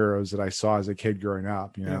superheroes that I saw as a kid growing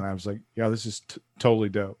up, and I was like, yeah, this is totally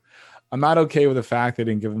dope. I'm not okay with the fact they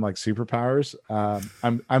didn't give him like superpowers.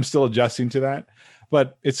 I'm still adjusting to that,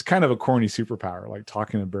 but it's kind of a corny superpower, like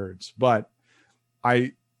talking to birds. But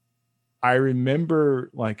I remember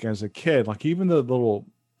like as a kid, like even the little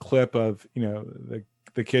clip of,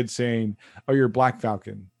 the kid saying, "Oh, you're Black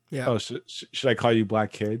Falcon." Yeah. Oh, should I call you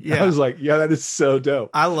Black Kid? Yeah. I was like, yeah, that is so dope.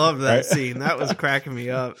 I love that right? scene. That was cracking me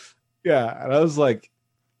up. Yeah. And I was like,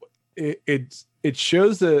 it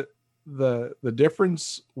shows the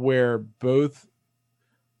difference where both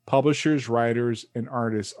publishers, writers, and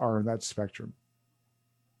artists are in that spectrum.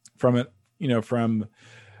 From it, from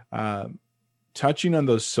touching on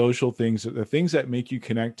those social things, the things that make you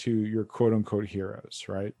connect to your quote unquote heroes,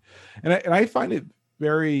 right? And I find it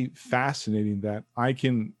very fascinating that I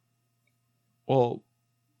can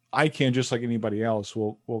just like anybody else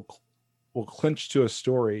will clinch to a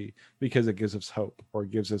story because it gives us hope or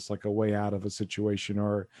it gives us like a way out of a situation,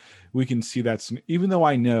 or we can see that even though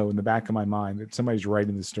I know in the back of my mind that somebody's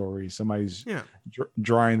writing the story, somebody's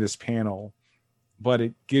drawing this panel, but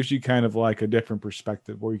it gives you kind of like a different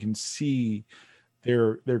perspective where you can see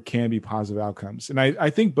there can be positive outcomes. And I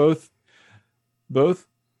think both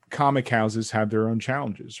comic houses have their own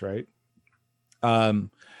challenges, right?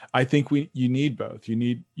 I think you need both. We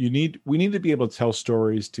need to be able to tell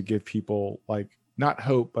stories to give people like not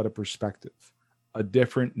hope, but a perspective, a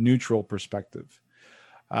different neutral perspective.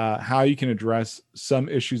 How you can address some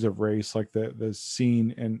issues of race, like the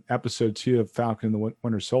scene in episode 2 of Falcon and the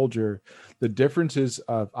Winter Soldier, the differences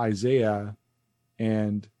of Isaiah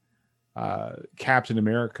and Captain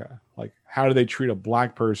America. Like how do they treat a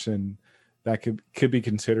black person that could be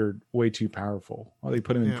considered way too powerful? Well, they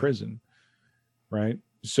put him in prison, right?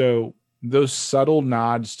 So those subtle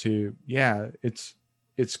nods to,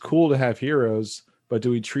 it's cool to have heroes, but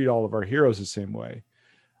do we treat all of our heroes the same way?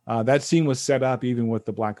 That scene was set up even with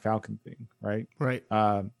the Black Falcon thing, right? Right.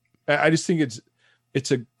 I just think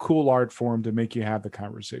it's a cool art form to make you have the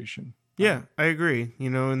conversation. Yeah, I agree.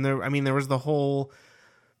 And there was the whole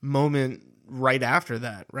moment right after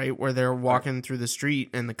that, right, where they're walking through the street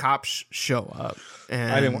and the cops show up.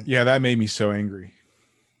 And that made me so angry.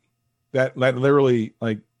 That literally,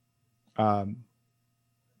 like, now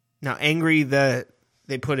angry that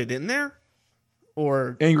they put it in there,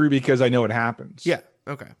 or angry because I know it happens. Yeah.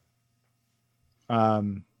 Okay.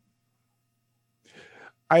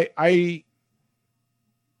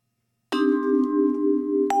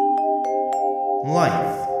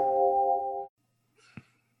 life.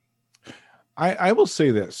 I will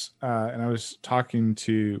say this, and I was talking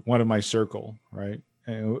to one of my circle, right?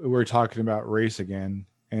 And we were talking about race again.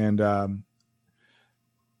 And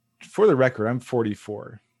for the record, I'm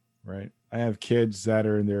 44, right? I have kids that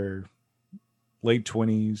are in their late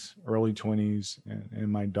 20s, early 20s,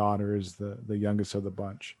 and my daughter is the youngest of the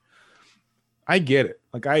bunch. I get it.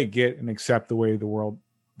 Like, I get and accept the way the world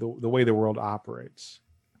operates.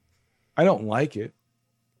 I don't like it.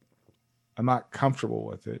 I'm not comfortable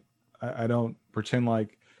with it. I don't pretend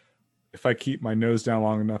like if I keep my nose down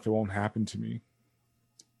long enough, it won't happen to me.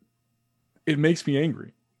 It makes me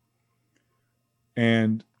angry.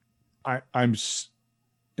 And I'm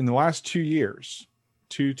in the last 2 years,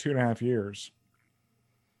 two and a half years,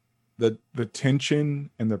 the tension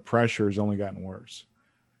and the pressure has only gotten worse.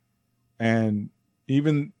 And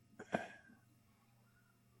even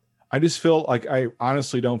I just feel like I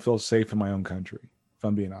honestly don't feel safe in my own country, if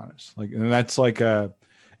I'm being honest. Like, and that's like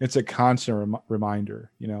it's a constant reminder,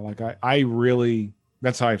 you know, like I really,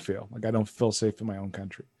 that's how I feel. Like, I don't feel safe in my own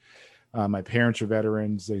country. My parents are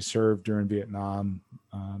veterans. They served during Vietnam.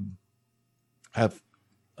 Have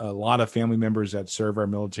a lot of family members that serve our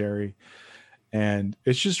military. And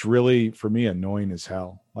it's just really, for me, annoying as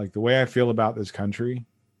hell. Like, the way I feel about this country,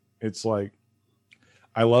 it's like,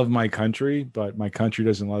 I love my country, but my country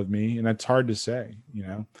doesn't love me. And that's hard to say, you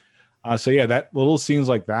know? So yeah, that little scenes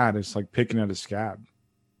like that, it's like picking at a scab.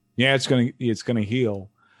 Yeah, it's gonna heal,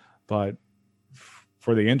 but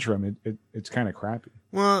for the interim, it's kind of crappy.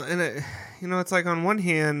 Well, and it's like, on one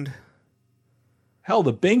hand, hell,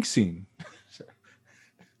 the bank scene,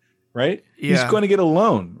 right? Yeah. He's going to get a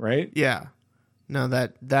loan, right? Yeah, no,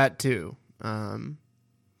 that too. And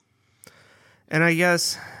I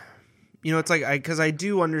guess, it's like, because I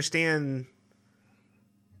do understand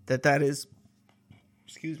that is,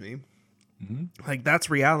 excuse me, like, that's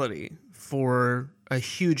reality for a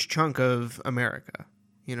huge chunk of America,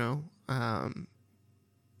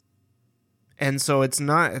 and so it's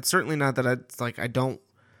certainly not that I don't,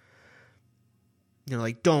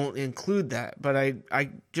 don't include that, but I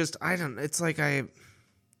don't, it's like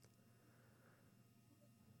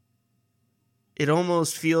it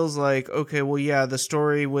almost feels like, okay, well, yeah, the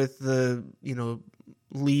story with the,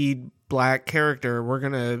 lead black character, we're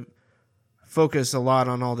going to focus a lot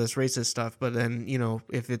on all this racist stuff, but then,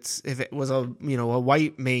 if it was a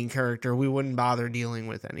white main character, we wouldn't bother dealing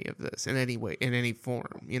with any of this in any way, in any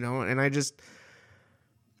form, and it just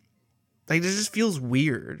feels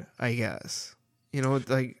weird, I guess,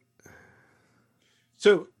 like.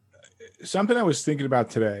 So something I was thinking about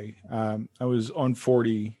today, I was on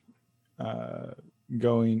 40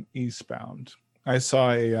 going eastbound. I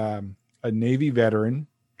saw a Navy veteran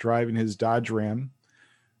driving his Dodge Ram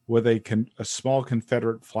with a small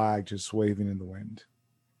Confederate flag just waving in the wind.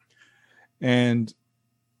 And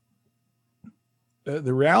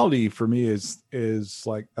the reality for me is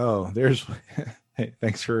like, oh, there's, hey,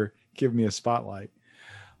 thanks for giving me a spotlight.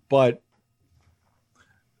 But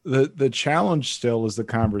the challenge still is the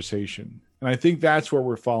conversation. And I think that's where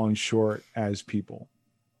we're falling short as people,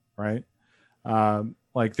 right?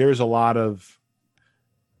 Like, there's a lot of,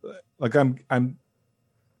 like,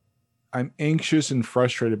 I'm anxious and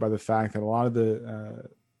frustrated by the fact that a lot of the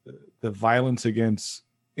violence against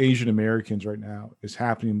Asian Americans right now is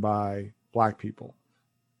happening by Black people.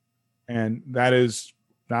 And that is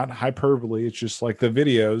not hyperbole. It's just like the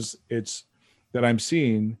videos that I'm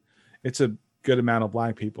seeing, it's a good amount of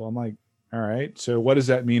Black people. I'm like, all right, so what does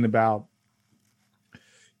that mean about,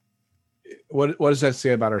 what does that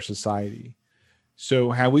say about our society?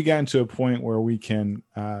 So have we gotten to a point where we can,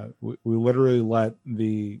 we literally let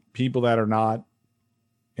the people that are not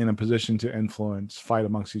in a position to influence fight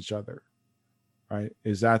amongst each other, right?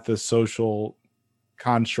 Is that the social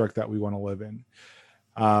construct that we want to live in?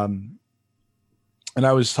 And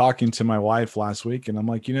I was talking to my wife last week, and I'm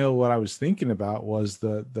like, what I was thinking about was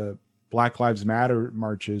the Black Lives Matter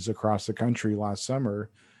marches across the country last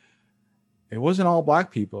summer. It wasn't all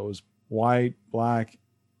Black people. It was white, Black,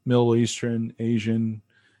 Middle Eastern, Asian,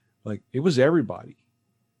 like, it was everybody.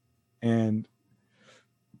 And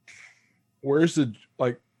where's the,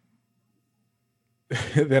 like,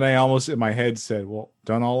 then I almost in my head said, well,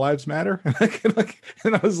 don't all lives matter?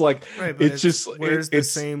 And I was like, right, it's just, where's the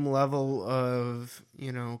same level of,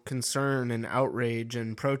 concern and outrage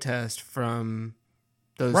and protest from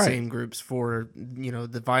those same groups for,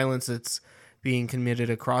 the violence that's being committed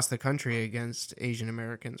across the country against Asian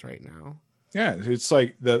Americans right now? Yeah, it's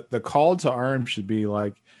like the call to arms should be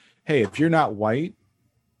like, hey, if you're not white,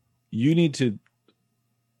 you need to,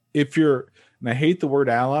 if you're and I hate the word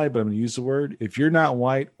ally, but I'm going to use the word. If you're not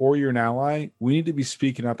white or you're an ally, we need to be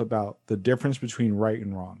speaking up about the difference between right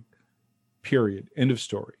and wrong. Period. End of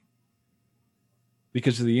story.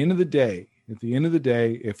 Because at the end of the day,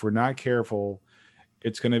 if we're not careful,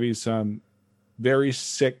 it's going to be some very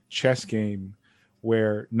sick chess game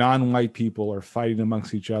where non-white people are fighting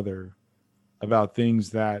amongst each other about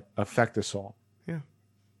things that affect us all. Yeah.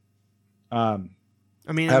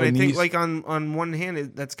 I mean, and I think like on one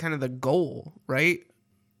hand, that's kind of the goal, right?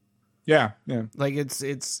 Yeah. Yeah. Like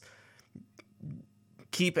it's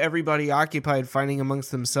keep everybody occupied fighting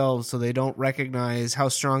amongst themselves so they don't recognize how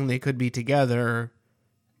strong they could be together.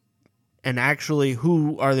 And actually,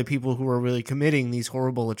 who are the people who are really committing these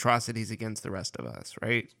horrible atrocities against the rest of us,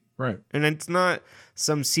 right? Right. And it's not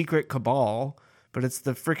some secret cabal, but it's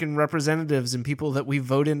the freaking representatives and people that we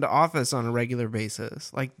vote into office on a regular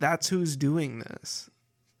basis. Like, that's who's doing this.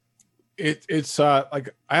 It's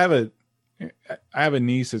like I have a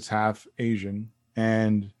niece that's half Asian,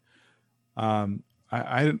 and I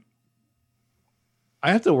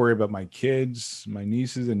have to worry about my kids, my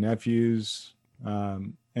nieces and nephews,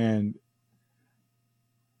 and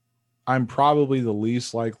I'm probably the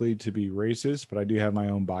least likely to be racist, but I do have my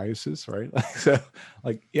own biases, right? So,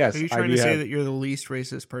 like, yes. Are you trying to say that you're the least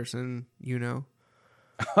racist person you know?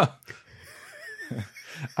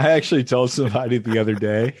 I actually told somebody the other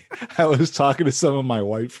day, I was talking to some of my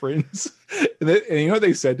white friends, and you know what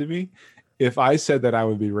they said to me? If I said that I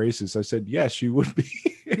would be racist, I said, yes, you would be.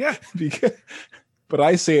 Yeah. But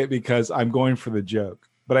I say it because I'm going for the joke,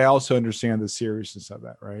 but I also understand the seriousness of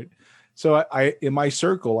that, right? So I in my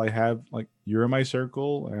circle, I have, like, you're in my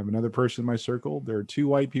circle. I have another person in my circle. There are 2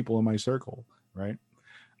 white people in my circle, right?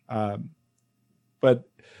 But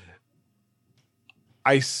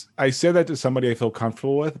I said that to somebody I feel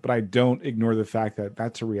comfortable with, but I don't ignore the fact that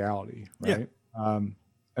that's a reality, right? Yeah.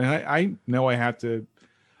 And I know I have to.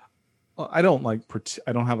 I don't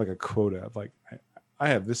have like a quota of like I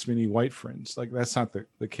have this many white friends. Like, that's not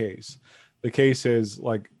the case. The case is,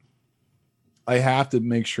 like, I have to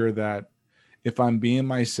make sure that if I'm being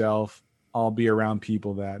myself, I'll be around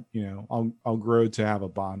people that, you know, I'll grow to have a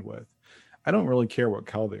bond with. I don't really care what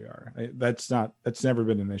color they are. That's never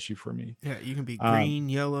been an issue for me. Yeah, you can be green,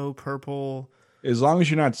 yellow, purple. As long as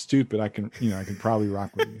you're not stupid, I can probably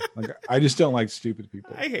rock with you. Like, I just don't like stupid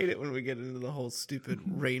people. I hate it when we get into the whole stupid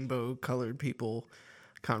rainbow colored people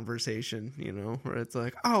conversation, you know, where it's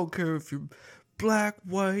like, I don't care if you're black,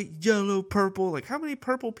 white, yellow, purple. Like, how many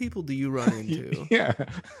purple people do you run into? Yeah.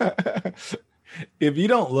 If you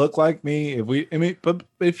don't look like me, but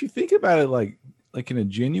if you think about it, like in a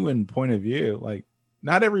genuine point of view, like,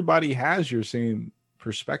 not everybody has your same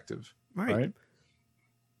perspective, right?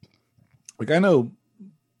 Like, I know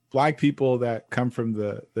black people that come from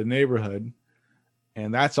the neighborhood,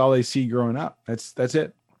 and that's all they see growing up. That's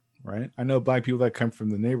it, right? I know black people that come from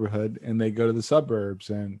the neighborhood and they go to the suburbs,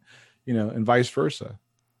 and, you know, and vice versa.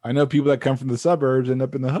 I know people that come from the suburbs end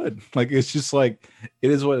up in the hood. Like, it's just like, it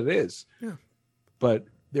is what it is. Yeah. But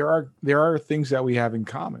there are things that we have in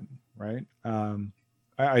common, right?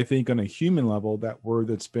 I think on a human level, that word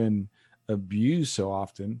that's been abused so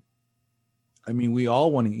often. I mean, we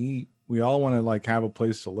all want to eat. We all want to, like, have a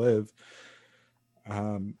place to live.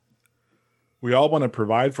 We all want to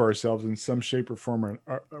provide for ourselves in some shape or form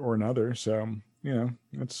or another. So, you know,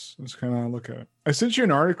 that's kind of how I look at it. I sent you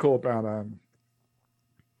an article about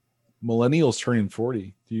millennials turning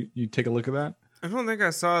 40. Do you take a look at that? I don't think I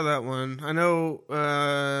saw that one. I know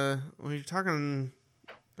we were talking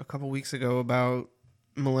a couple weeks ago about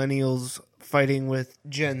millennials fighting with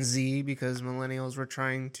Gen Z because millennials were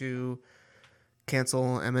trying to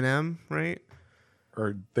cancel Eminem, right?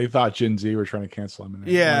 Or they thought Gen Z were trying to cancel Eminem.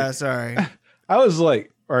 Yeah, like, sorry. I was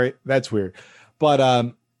like, all right, that's weird.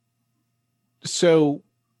 But so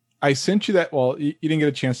I sent you that. Well, you didn't get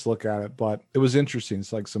a chance to look at it, but it was interesting.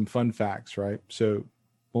 It's like some fun facts, right? So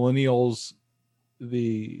millennials,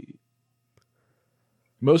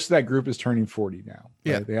 most of that group is turning 40 now. Right?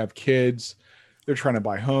 Yeah. They have kids. They're trying to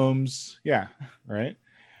buy homes. Yeah. Right.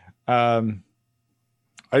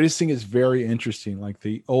 I just think it's very interesting. Like,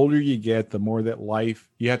 the older you get, the more that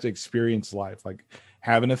you have to experience life, like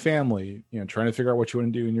having a family, you know, trying to figure out what you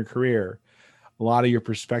want to do in your career. A lot of your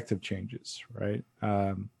perspective changes, right?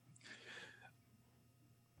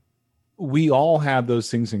 We all have those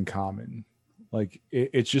things in common. Like,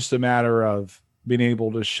 it's just a matter of being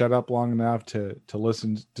able to shut up long enough to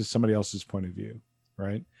listen to somebody else's point of view,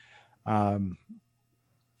 right?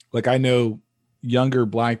 Like, I know younger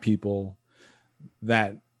black people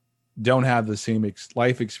that don't have the same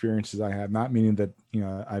life experiences I have, not meaning that, you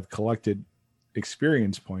know, I've collected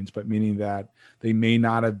experience points, but meaning that they may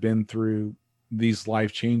not have been through these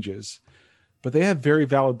life changes, but they have very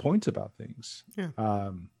valid points about things.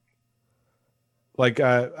 Yeah.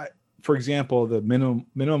 For example, the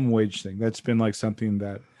minimum wage thing, that's been like something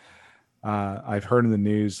that I've heard in the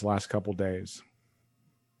news the last couple of days.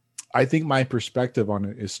 I think my perspective on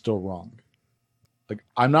it is still wrong. Like,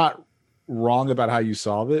 I'm not wrong about how you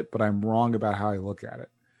solve it, but I'm wrong about how I look at it.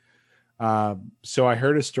 So I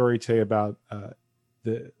heard a story today about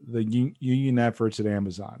the union efforts at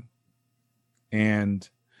Amazon, and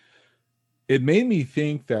it made me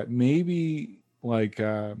think that maybe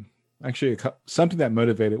something that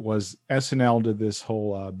motivated was SNL did this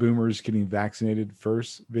whole boomers getting vaccinated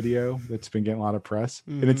first video that's been getting a lot of press,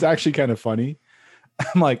 and it's actually kind of funny.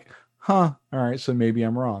 I'm like, all right, so maybe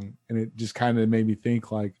I'm wrong. And it just kind of made me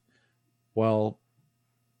think like, well,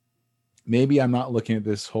 maybe I'm not looking at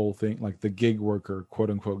this whole thing like the gig worker, quote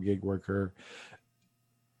unquote gig worker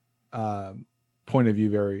point of view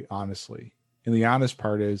very honestly. And the honest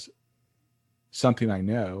part is something I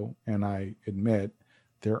know, and I admit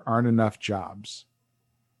there aren't enough jobs.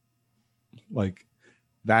 Like,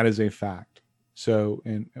 that is a fact. So,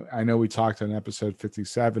 and I know we talked on episode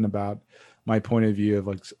 57 about my point of view of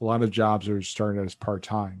like a lot of jobs are started as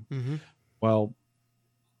part-time. Mm-hmm. Well,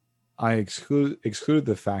 I excluded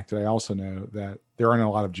the fact that I also know that there aren't a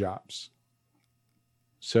lot of jobs.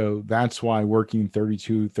 So that's why working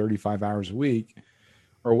 32, 35 hours a week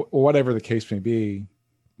or whatever the case may be,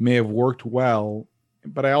 may have worked well.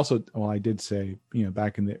 But I did say,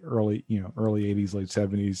 back in the early 80s, late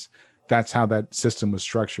 70s, that's how that system was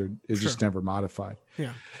structured. It just never modified.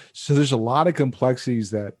 Yeah. So there's a lot of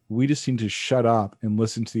complexities that we just need to shut up and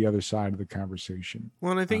listen to the other side of the conversation.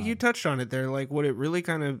 Well, and I think you touched on it there. Like, what it really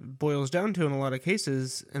kind of boils down to in a lot of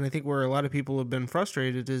cases, and I think where a lot of people have been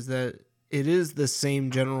frustrated, is that it is the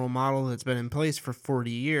same general model that's been in place for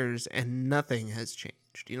 40 years and nothing has changed.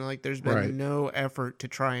 There's been no effort to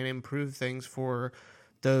try and improve things for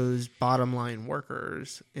those bottom line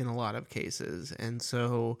workers in a lot of cases. And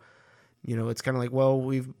so, it's kind of like, well,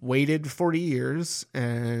 we've waited 40 years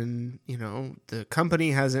and, the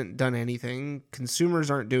company hasn't done anything.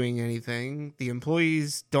 Consumers aren't doing anything. The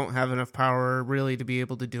employees don't have enough power really to be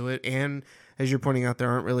able to do it. And as you're pointing out, there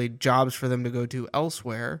aren't really jobs for them to go to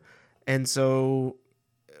elsewhere. And so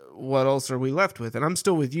what else are we left with? And I'm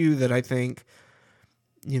still with you that I think,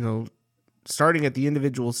 starting at the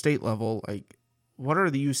individual state level, like, what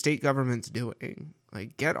are the state governments doing?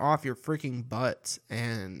 Like, get off your freaking butts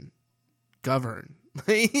and govern.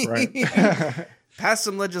 Right. Pass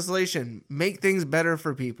some legislation. Make things better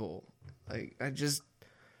for people.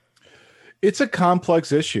 It's a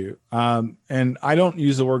complex issue. And I don't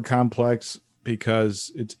use the word complex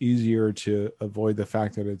because it's easier to avoid the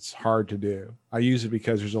fact that it's hard to do. I use it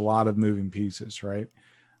because there's a lot of moving pieces, right?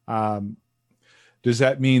 Does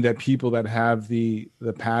that mean that people that have the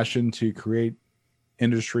passion to create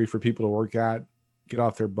industry for people to work at get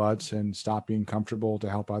off their butts and stop being comfortable to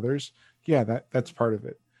help others? Yeah, that's part of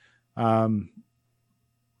it.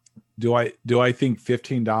 Do I think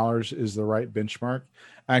 $15 is the right benchmark?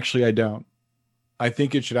 Actually, I don't. I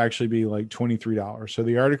think it should actually be like $23. So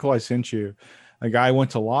the article I sent you, a guy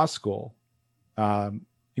went to law school.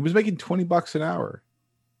 He was making $20 an hour.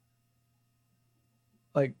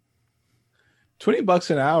 Like,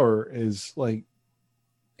 $20 an hour is like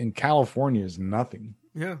in California is nothing.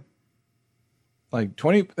 Yeah. Like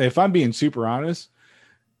if I'm being super honest,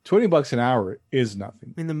 $20 an hour is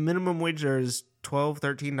nothing. I mean, the minimum wage there is $12,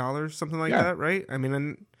 $13, something like that, right? I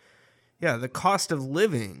mean, the cost of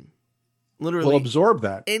living literally will absorb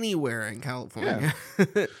that anywhere in California.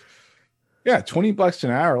 Yeah, $20 an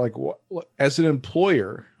hour. Like, what, as an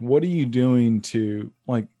employer, what are you doing to,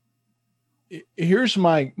 like? Here's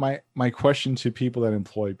my question to people that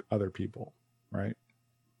employ other people. Right?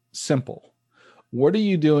 Simple. What are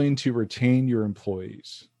you doing to retain your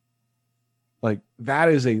employees? Like, that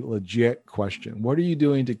is a legit question. What are you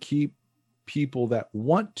doing to keep people that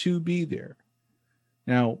want to be there?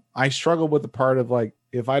 Now, I struggle with the part of like,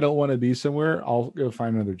 if I don't want to be somewhere, I'll go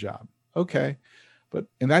find another job. Okay.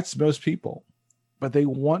 And that's most people, but they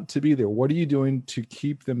want to be there. What are you doing to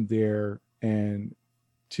keep them there and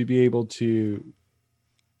to be able to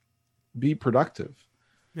be productive?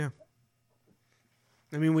 Yeah.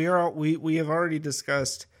 I mean, we have already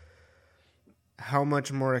discussed how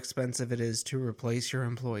much more expensive it is to replace your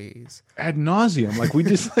employees ad nauseum. Like, we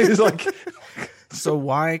just it's like, so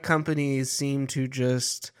why companies seem to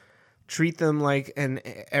just treat them like an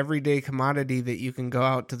everyday commodity that you can go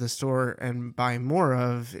out to the store and buy more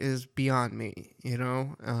of is beyond me,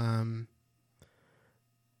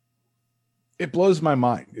 It blows my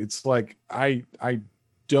mind. It's like, I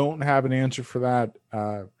don't have an answer for that.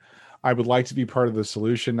 I would like to be part of the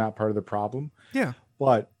solution, not part of the problem. Yeah.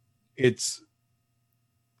 But it's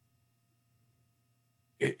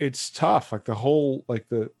tough. Like the whole, like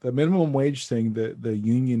the minimum wage thing, the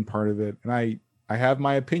union part of it. And I have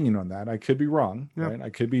my opinion on that. I could be wrong, right? I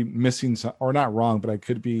could be missing some, or not wrong, but I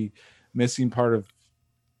could be missing part of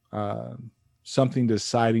something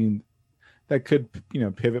deciding that could,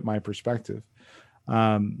 pivot my perspective.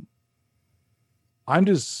 I'm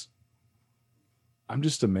just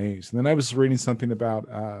amazed. And then I was reading something about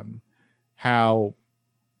how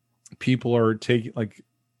people are taking,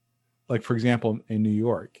 like for example, in New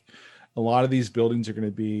York, a lot of these buildings are going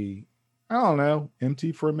to be, I don't know,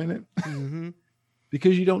 empty for a minute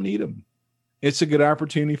because you don't need them. It's a good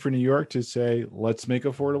opportunity for New York to say, let's make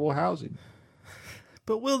affordable housing.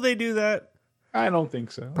 But will they do that? I don't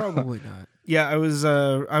think so. Probably not. Yeah, I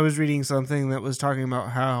was reading something that was talking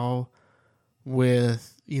about how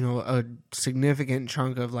with, a significant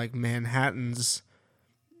chunk of like Manhattan's,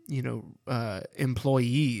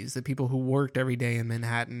 employees, the people who worked every day in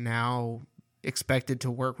Manhattan now expected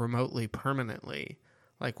to work remotely permanently.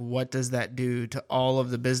 Like, what does that do to all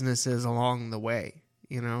of the businesses along the way?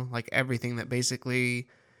 Like everything that basically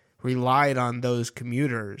relied on those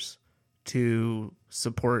commuters to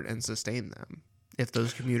support and sustain them if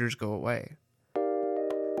those commuters go away.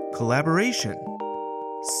 Collaboration,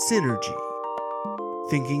 synergy,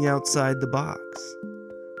 thinking outside the box,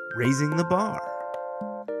 raising the bar,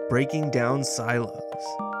 breaking down silos,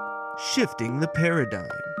 shifting the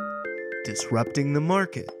paradigm, disrupting the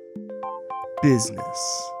market,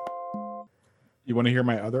 business. You want to hear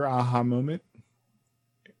my other aha moment?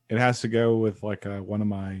 It has to go with like one of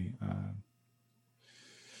my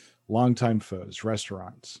longtime foes,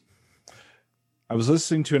 restaurants. I was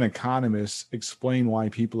listening to an economist explain why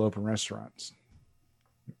people open restaurants.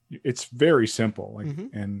 It's very simple,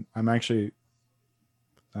 and I'm actually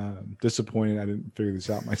disappointed I didn't figure this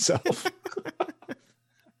out myself. I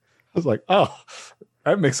was like, oh,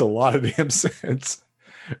 that makes a lot of damn sense,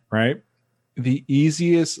 right? The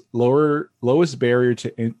lowest barrier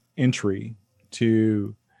to entry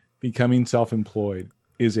to becoming self-employed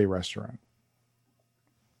is a restaurant.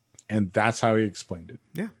 And that's how he explained it.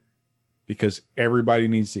 Yeah. Because everybody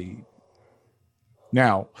needs to eat.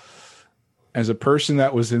 Now, as a person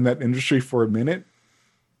that was in that industry for a minute,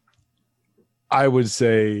 I would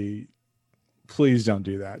say, please don't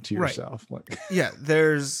do that to yourself. Right. Yeah,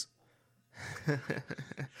 there's...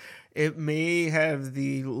 It may have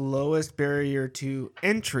the lowest barrier to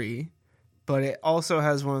entry, but it also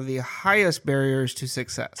has one of the highest barriers to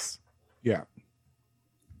success. Yeah.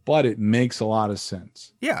 But it makes a lot of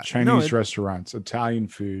sense. Yeah. Chinese restaurants, Italian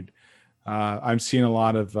food. I'm seeing a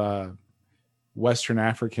lot of Western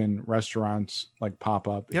African restaurants like pop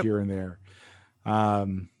up here and there.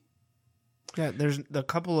 Yeah, there's a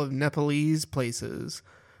couple of Nepalese places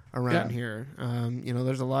around here.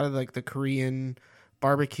 There's a lot of like the Korean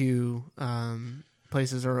barbecue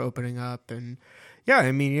places are opening up, and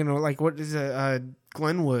like what is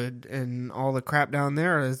Glenwood and all the crap down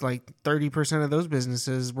there is like 30% of those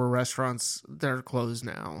businesses were restaurants that are closed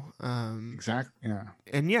now. Exactly. Yeah.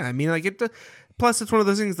 And plus it's one of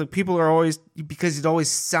those things that people are always, because it always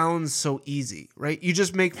sounds so easy, right? You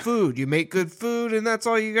just make food, you make good food, and that's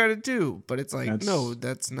all you got to do. But it's like, no,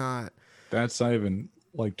 that's not. That's not even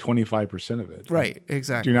like 25% of it. Right.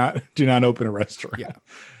 Exactly. Do not open a restaurant.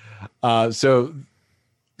 Yeah.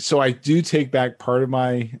 So I do take back part of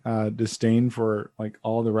my disdain for like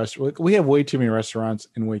all the restaurants. We have way too many restaurants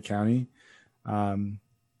in Wake County.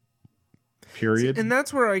 Period. And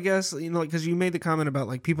that's where I guess, because you made the comment about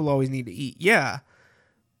like people always need to eat. Yeah.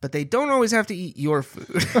 But they don't always have to eat your food.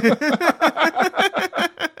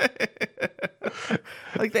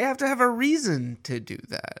 Like they have to have a reason to do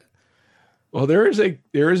that. Well, there is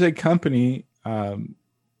a company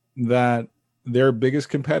that their biggest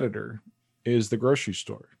competitor is the grocery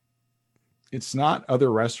store. It's not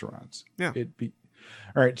other restaurants. Yeah.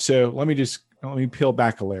 All right. So let me peel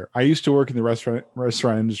back a layer. I used to work in the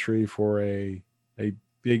restaurant industry for a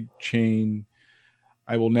big chain.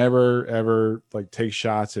 I will never ever like take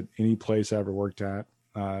shots at any place I ever worked at,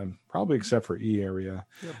 probably except for E area,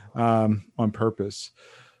 on purpose.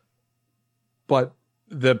 But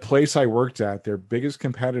the place I worked at, their biggest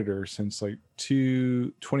competitor since like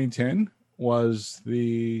 2010 was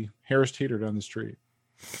the Harris Teeter down the street.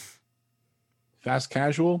 Fast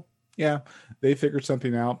casual. Yeah. They figured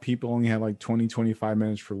something out. People only had like 20, 25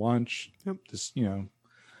 minutes for lunch. Yep. Just,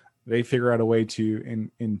 they figure out a way to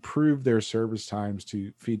improve their service times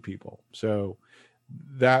to feed people. So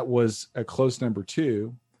that was a close number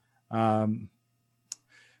two.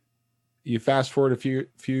 You fast forward a few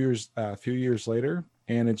years later,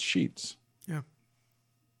 and it's Sheetz. Yeah.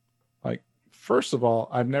 Like, first of all,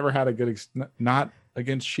 I've never had a good not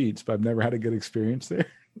against Sheetz, but I've never had a good experience there.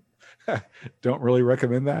 Don't really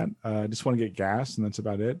recommend that. I just want to get gas, and that's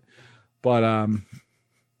about it. But I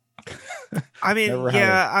mean,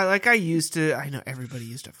 yeah, I used to. I know everybody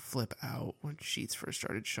used to flip out when Sheetz first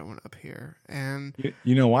started showing up here, and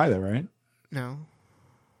you know why, though, right? No.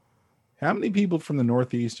 How many people from the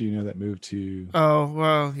Northeast do you know that moved to? Oh,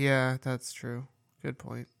 well, yeah, that's true. Good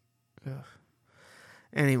point. Ugh.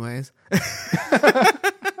 Anyways.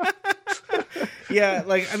 Yeah,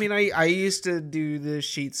 like, I mean, I used to do the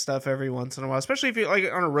Sheetz stuff every once in a while, especially if you're like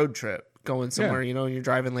on a road trip going somewhere, you know, and you're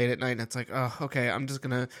driving late at night and it's like, oh, okay, I'm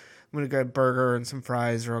gonna get a burger and some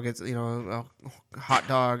fries, or I'll get, you know, a hot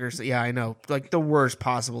dog or so. Yeah, I know, like the worst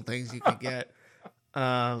possible things you could get.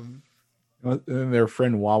 And their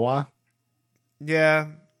friend Wawa. Yeah,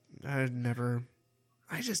 I don't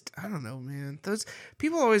know, man. Those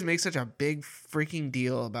people always make such a big freaking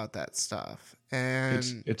deal about that stuff,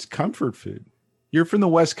 and it's comfort food. You're from the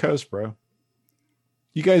West Coast, bro.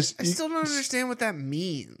 You guys, I still don't understand what that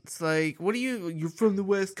means. Like, what do you're from the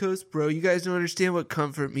West Coast, bro. You guys don't understand what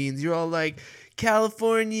comfort means. You're all like,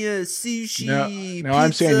 California, sushi, pizza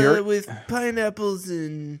I'm saying with pineapples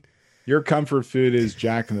and... Your comfort food is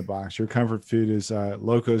Jack in the Box. Your comfort food is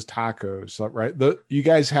Loco's Tacos, right? You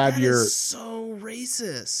guys have that is so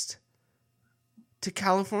racist to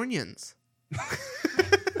Californians.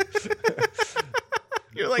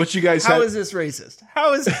 You're like, but you guys how is this racist?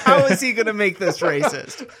 How is he going to make this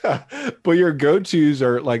racist? But your go-tos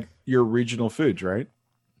are like your regional foods, right?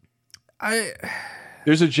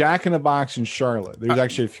 There's a Jack in the Box in Charlotte. There's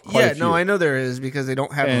actually quite a few. No, I know there is because they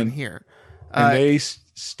don't have one here. And they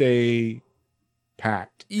stay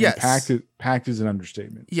packed. Yes. And packed is an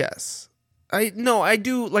understatement. Yes. I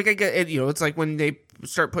do. Like, I get it. You know, it's like when they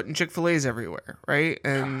start putting Chick-fil-A's everywhere, right?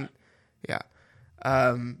 And yeah.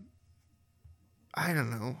 I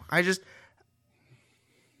don't know. I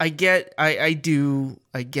get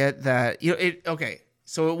that. You know, okay.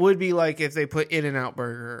 So it would be like if they put In-N-Out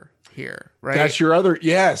Burger here, right? That's your other,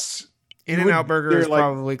 yes. In-N-Out Burger is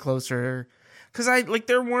probably closer. Because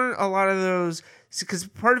there weren't a lot of those. Because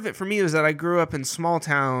part of it for me was that I grew up in small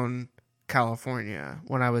town California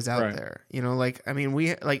when I was out there. You know, like, I mean,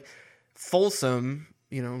 we like Folsom,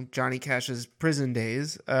 you know, Johnny Cash's prison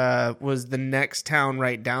days, was the next town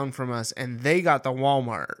right down from us, and they got the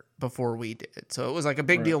Walmart before we did. So it was like a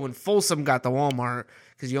big deal when Folsom got the Walmart,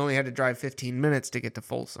 because you only had to drive 15 minutes to get to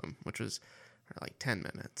Folsom, which was like 10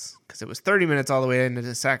 minutes, because it was 30 minutes all the way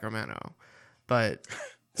into Sacramento. But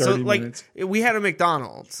so like we had a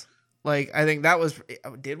McDonald's. Like, I think that was,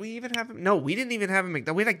 did we even have, no, we didn't even have a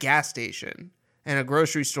McDonald's. We had a gas station, and a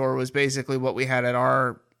grocery store was basically what we had at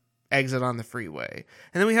our exit on the freeway.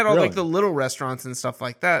 And then we had all like the little restaurants and stuff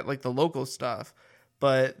like that, like the local stuff.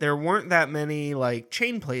 But there weren't that many like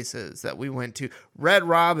chain places that we went to. Red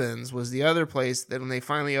Robin's was the other place that when they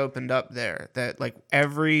finally opened up there, that like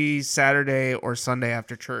every Saturday or Sunday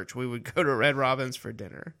after church, we would go to Red Robin's for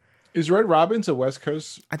dinner. Is Red Robin's a West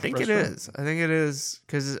Coast restaurant? I think it is.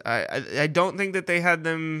 Because I don't think that they had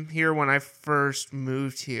them here when I first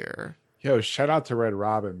moved here. Yo, shout out to Red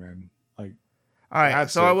Robin, man. Like, all right,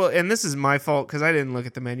 so I will, and this is my fault because I didn't look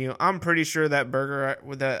at the menu. I'm pretty sure that burger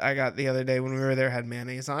that I got the other day when we were there had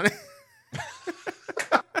mayonnaise on it.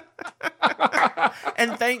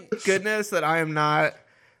 And thank goodness that I am not,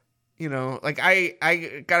 you know, like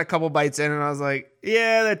I got a couple bites in and I was like,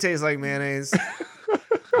 yeah, that tastes like mayonnaise.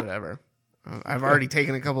 Whatever. I've already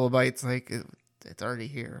taken a couple of bites. Like, it's already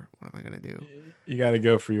here. What am I going to do? You got to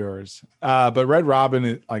go for yours. But Red Robin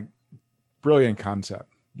is like brilliant concept.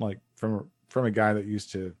 Like from a guy that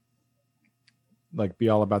used to like be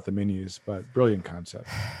all about the menus, but brilliant concept.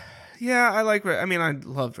 Yeah, I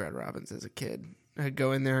loved Red Robin's as a kid. I'd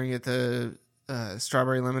go in there and get the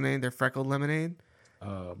strawberry lemonade, their freckled lemonade.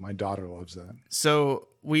 My daughter loves that. So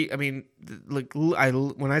when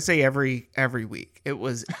I say every week, it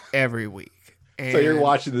was every week. And so you're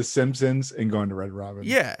watching The Simpsons and going to Red Robin.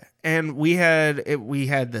 Yeah, and we had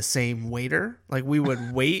the same waiter. Like, we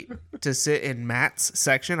would wait to sit in Matt's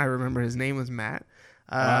section. I remember his name was Matt.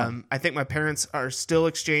 I think my parents are still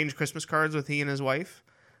exchange Christmas cards with he and his wife.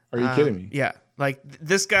 Are you kidding me? Yeah. Like,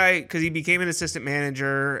 this guy, because he became an assistant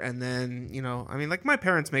manager, and then, you know, I mean, like, my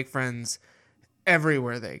parents make friends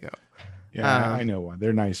everywhere they go. Yeah, I know one.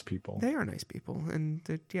 They're nice people. They are nice people, and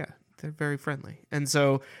they're very friendly. And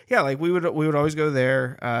so, yeah, like we would always go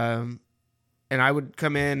there, and I would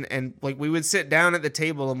come in and like we would sit down at the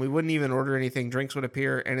table and we wouldn't even order anything. Drinks would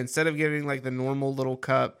appear, and instead of getting like the normal little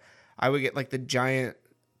cup, I would get like the giant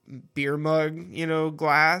beer mug,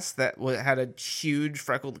 glass that had a huge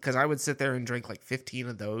freckled, because I would sit there and drink like 15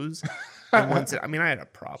 of those. And once I had a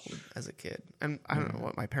problem as a kid, and I don't know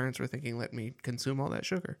what my parents were thinking, letting me consume all that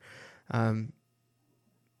sugar.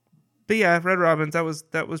 But yeah, Red Robin's,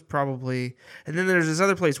 that was probably, and then there's this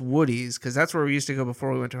other place, Woody's, because that's where we used to go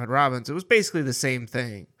before we went to Red Robin's. It was basically the same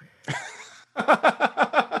thing.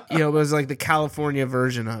 It was like the California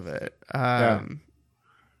version of it.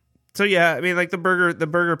 So yeah, like the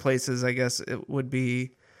burger places, I guess it would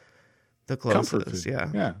be the closest.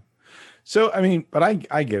 Yeah. So but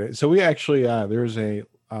I get it. So we actually there's a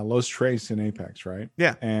Los Tres in Apex, right?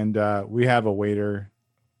 Yeah. And we have a waiter,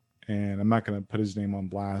 and I'm not going to put his name on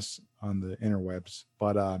blast on the interwebs,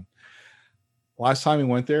 but last time we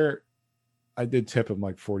went there, I did tip him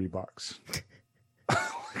like $40.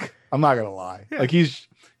 I'm not gonna lie. Yeah. Like he's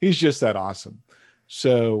just that awesome.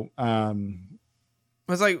 So it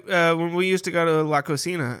was like when we used to go to La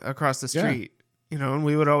Cocina across the street, and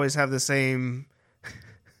we would always have the same.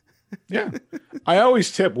 Yeah, I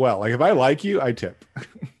always tip well. Like if I like you, I tip.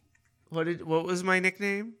 What was my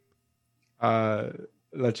nickname?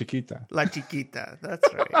 La Chiquita. La Chiquita.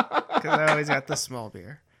 That's right. Because I always got the small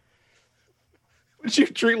beer. But you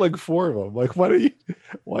drink like 4 of them. Like why do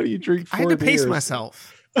you drink 4 I had to beers? pace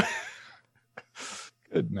myself.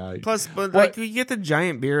 Good night. Plus, but like you get the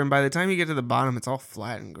giant beer, and by the time you get to the bottom, it's all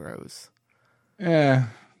flat and gross. Yeah,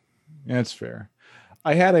 that's fair.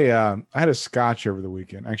 I had a scotch over the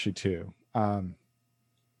weekend, actually 2.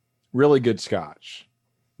 Really good scotch,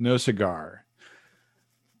 no cigar,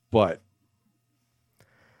 but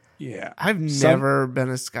yeah, I've never been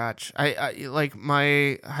a scotch. I like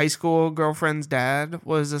my high school girlfriend's dad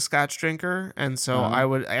was a scotch drinker, and so I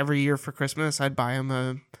would every year for Christmas I'd buy him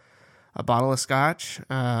a bottle of scotch.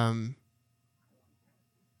 How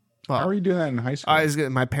are you doing that in high school?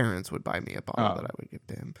 My parents would buy me a bottle that I would give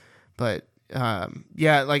to him. But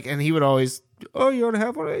yeah, like, and he would always, you want to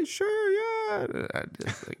have one? Sure, yeah.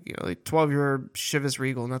 Just, like 12-year Chivas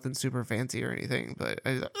Regal, nothing super fancy or anything. But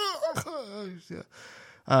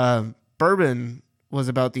bourbon was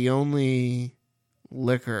about the only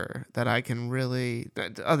liquor that I can really,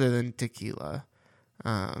 other than tequila.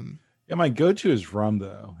 Yeah, my go-to is rum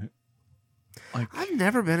though. Like, I've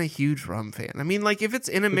never been a huge rum fan. Like if it's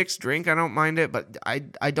in a mixed drink, I don't mind it, but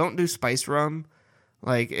I don't do spiced rum.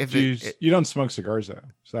 Like if you don't smoke cigars though,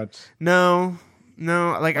 so that's no.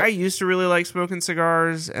 Like I used to really like smoking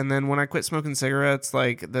cigars, and then when I quit smoking cigarettes,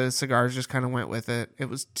 like the cigars just kind of went with it. It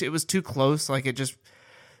was too close. Like it just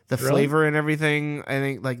the flavor and everything. I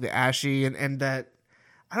think like the ashy and that.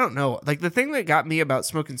 I don't know. Like the thing that got me about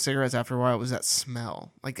smoking cigarettes after a while was that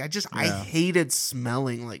smell. Like I hated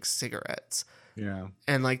smelling like cigarettes. Yeah.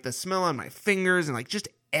 And like the smell on my fingers and like just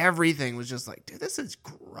everything was just like, dude, this is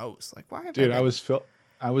gross. Like why?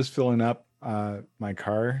 I was filling up my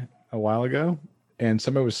car a while ago, and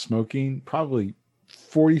somebody was smoking probably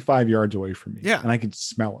 45 yards away from me. Yeah. And I could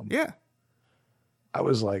smell them. Yeah. I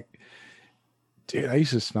was like, dude, I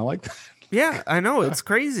used to smell like that. Yeah, I know. It's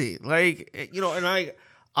crazy. Like, and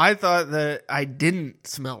I thought that I didn't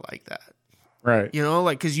smell like that. Right.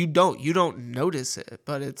 Like, because you don't notice it.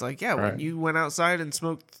 But it's like, yeah, when you went outside and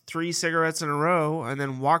smoked 3 cigarettes in a row and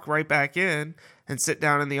then walk right back in and sit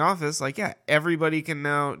down in the office, like, yeah, everybody can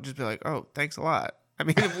now just be like, oh, thanks a lot.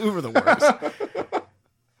 We were the worst.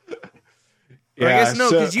 Yeah, I guess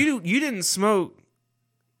no, because you didn't smoke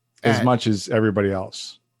as much as everybody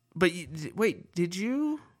else. But wait, did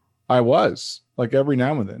you? I was, like, every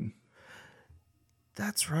now and then.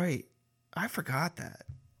 That's right. I forgot that.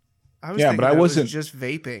 I wasn't just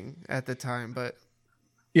vaping at the time, but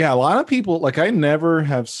yeah, a lot of people, like, I never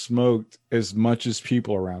have smoked as much as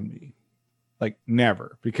people around me, like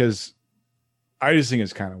never, because I just think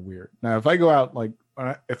it's kind of weird. Now, if I go out, like,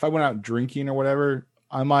 if I went out drinking or whatever,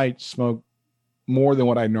 I might smoke more than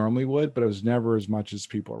what I normally would, but it was never as much as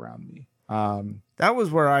people around me. That was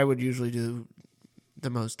where I would usually do the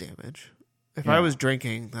most damage. If I was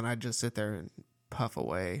drinking, then I'd just sit there and puff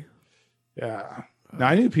away. Yeah. Now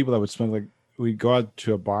I knew people that would smoke, like, we'd go out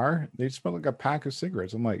to a bar, they'd smoke like a pack of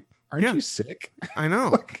cigarettes. I'm like, aren't you sick? I know.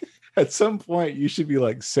 Like, at some point you should be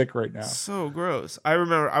like sick right now. So gross. I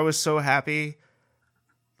remember I was so happy,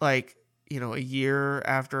 like, a year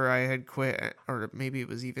after I had quit, or maybe it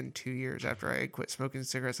was even 2 years after I had quit smoking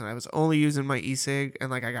cigarettes, and I was only using my e-cig, and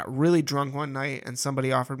like I got really drunk one night and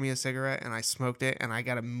somebody offered me a cigarette and I smoked it and I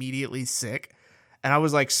got immediately sick. And I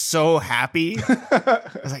was like so happy. I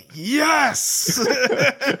was like, yes.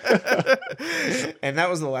 And that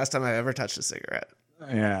was the last time I ever touched a cigarette.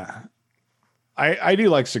 Yeah. I do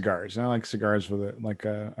like cigars. I like cigars with like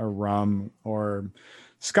a rum or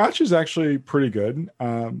Scotch is actually pretty good.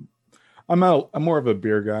 I'm more of a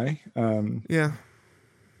beer guy. Yeah.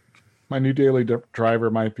 My new daily driver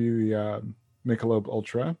might be the Michelob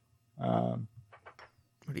Ultra. What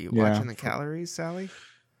are you watching the calories, Sally?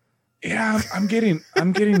 Yeah, I'm getting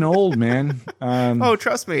old, man. Oh,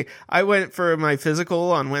 trust me. I went for my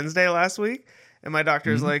physical on Wednesday last week, and my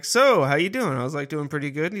doctor's like, "So, how you doing?" I was like, "Doing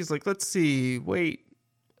pretty good." And he's like, "Let's see. Wait.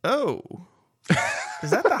 Oh,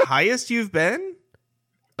 is that the highest you've been?"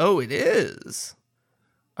 "Oh, it is."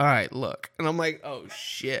 "All right, look." And I'm like, "Oh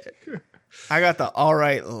shit. I got the all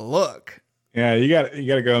right look." Yeah, you got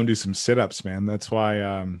to go and do some sit-ups, man. That's why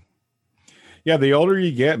the older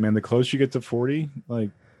you get, man, the closer you get to 40, like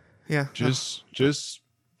just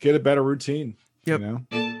get a better routine. Yep. You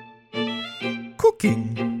know?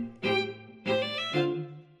 Cooking.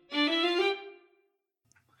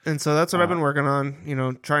 And so that's what I've been working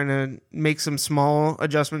on, trying to make some small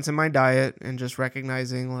adjustments in my diet and just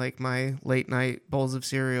recognizing like my late night bowls of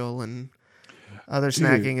cereal and other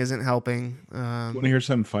snacking isn't helping. Want to hear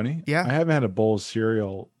something funny? Yeah. I haven't had a bowl of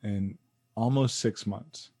cereal in almost 6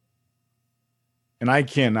 months. And I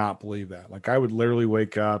cannot believe that. Like I would literally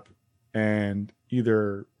wake up and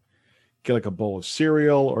either get like a bowl of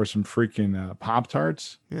cereal or some freaking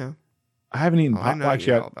Pop-Tarts. Yeah. I haven't eaten I know Pop-Tarts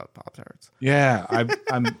you're yet. all about Pop-Tarts. Yeah,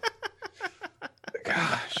 I'm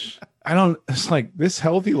gosh. It's like this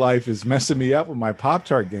healthy life is messing me up with my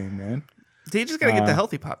Pop-Tart game, man. You just got to get the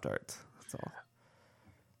healthy Pop-Tarts. That's all.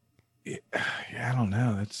 Yeah, I don't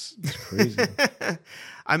know. It's crazy.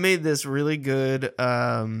 I made this really good, it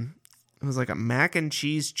was like a mac and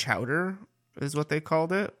cheese chowder is what they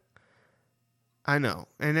called it. I know.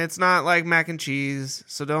 And it's not like mac and cheese,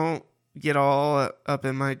 so don't get all up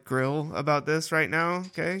in my grill about this right now,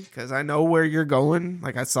 okay? Because I know where you're going.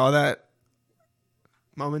 Like I saw that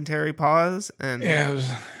momentary pause, and yeah, it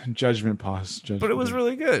was judgment pause. But it was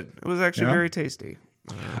really good. It was actually very tasty.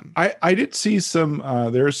 I did see some.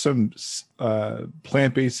 There's some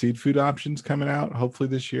plant-based seafood options coming out hopefully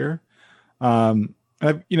this year. I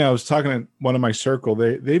was talking to one of my circle.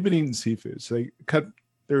 They've been eating seafood, so they cut.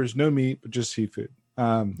 There's no meat, but just seafood.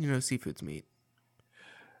 Seafood's meat.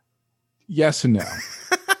 Yes and no.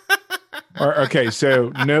 Okay,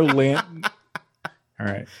 so no land. All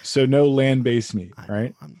right, so no land-based meat,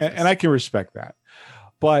 right? And I can respect that,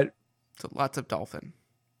 but so lots of dolphin.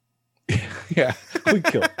 Yeah, we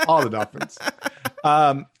kill all the dolphins.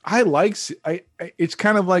 It's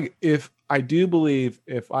kind of like if I do believe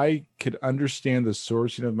if I could understand the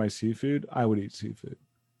sourcing of my seafood, I would eat seafood.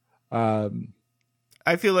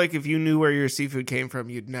 I feel like if you knew where your seafood came from,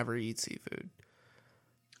 you'd never eat seafood.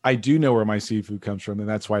 I do know where my seafood comes from, and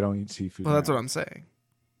that's why I don't eat seafood. Well, that's what I'm saying.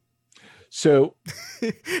 So,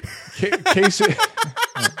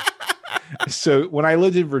 So when I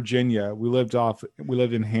lived in Virginia, we lived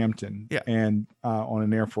in Hampton, and on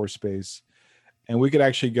an Air Force base, and we could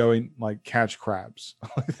actually go and like catch crabs.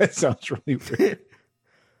 That sounds really weird.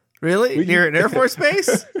 Really? Near an Air Force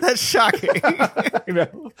base? That's shocking. I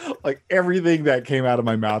know. Like everything that came out of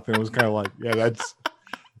my mouth, and it was kind of like, yeah,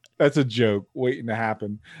 that's a joke waiting to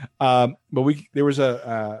happen. But there was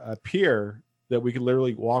a pier that we could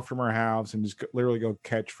literally walk from our house and just literally go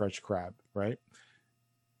catch fresh crab, right?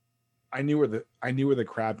 I knew where the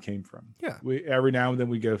crab came from. Yeah. We every now and then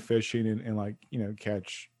we go fishing and like,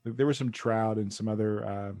 catch. There was some trout and some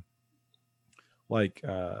other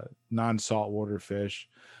non-saltwater fish.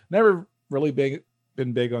 Never really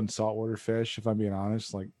been big on saltwater fish, if I'm being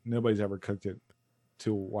honest. Like nobody's ever cooked it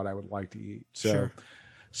to what I would like to eat.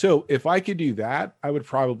 So if I could do that, I would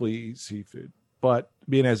probably eat seafood. But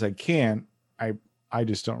being as I can, I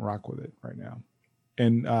just don't rock with it right now.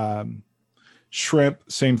 And shrimp,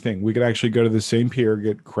 same thing. We could actually go to the same pier,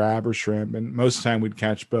 get crab or shrimp, and most of the time we'd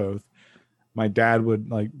catch both. My dad would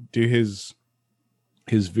like do his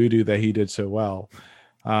voodoo that he did so well.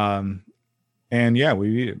 And yeah,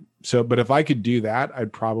 we eat it. So, but if I could do that,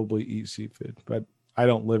 I'd probably eat seafood, but I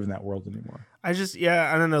don't live in that world anymore. I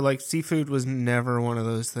don't know. Like seafood was never one of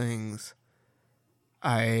those things.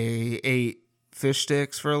 I ate fish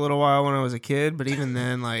sticks for a little while when I was a kid, but even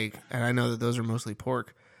then, and I know that those are mostly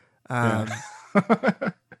pork. But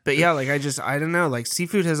yeah, I don't know. Like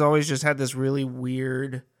seafood has always just had this really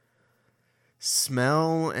weird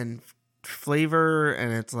smell and flavor,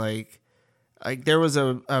 and it's like there was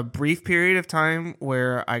a brief period of time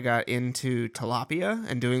where I got into tilapia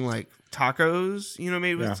and doing like tacos,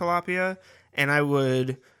 made with tilapia, and I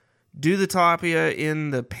would do the tilapia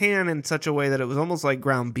in the pan in such a way that it was almost like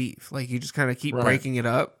ground beef. Like you just kind of keep breaking it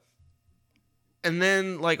up. And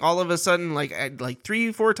then, all of a sudden,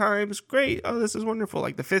 3-4 times, great. Oh, this is wonderful.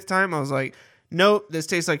 Like, the 5th time, I was like, nope, this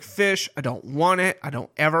tastes like fish. I don't want it. I don't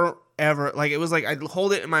ever, like, it was like I'd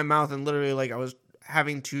hold it in my mouth and literally like I was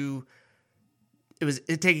having to,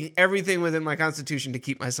 it taking everything within my constitution to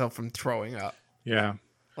keep myself from throwing up. Yeah.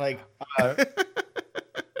 Like,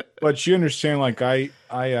 but you understand, like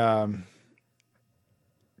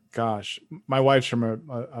gosh, my wife's from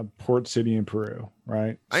a port city in Peru,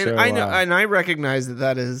 right? I know, and I recognize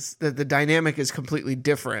that the dynamic is completely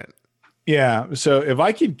different. Yeah. So if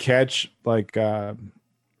I could catch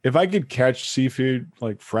seafood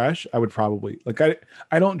like fresh, I would probably like.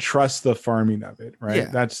 I don't trust the farming of it, right? Yeah.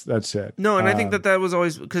 That's it. No, and I think that was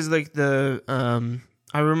always because like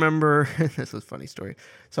I remember this is a funny story.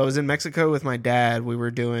 So I was in Mexico with my dad. We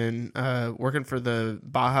were doing working for the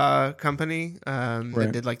Baja company that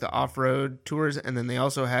did like the off-road tours, and then they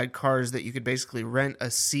also had cars that you could basically rent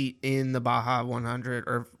a seat in the Baja 100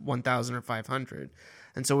 or 1000 or 500.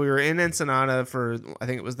 And so we were in Ensenada for, I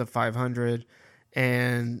think it was the 500,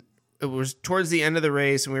 and it was towards the end of the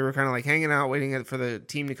race, and we were kind of like hanging out waiting for the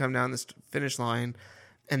team to come down this finish line,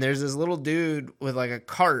 and there's this little dude with like a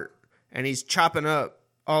cart, and he's chopping up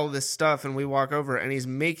all this stuff, and we walk over and he's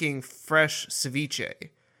making fresh ceviche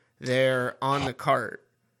there on the cart.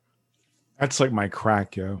 That's like my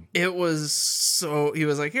crack, yo. It was so, he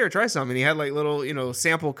was like, here, try some. And he had like little,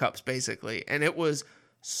 sample cups basically. And it was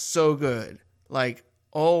so good. Like,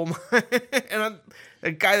 oh my, and I'm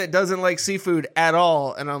a guy that doesn't like seafood at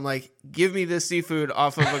all. And I'm like, give me this seafood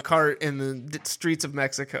off of a cart in the streets of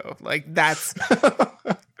Mexico. Like that's,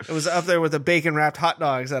 it was up there with the bacon wrapped hot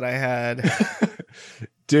dogs that I had.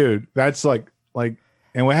 Dude, that's like,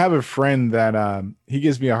 and we have a friend that he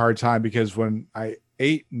gives me a hard time because when I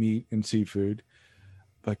ate meat and seafood,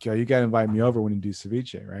 like, yo, you got to invite me over when you do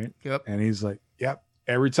ceviche, right? Yep. And he's like, yep,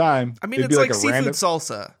 every time. I mean, it's like seafood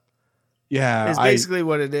salsa. Yeah. Is basically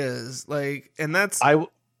what it is. Like, and that's.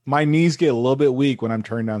 My knees get a little bit weak when I'm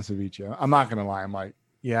turning down ceviche. I'm not going to lie. I'm like,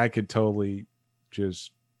 yeah, I could totally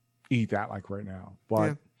just eat that like right now.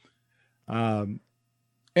 But,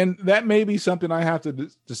 and that may be something I have to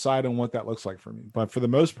decide on what that looks like for me. But for the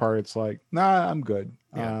most part, it's like, nah, I'm good.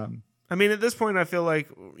 Yeah. I mean, at this point, I feel like,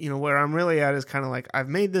 where I'm really at is kind of like, I've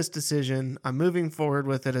made this decision. I'm moving forward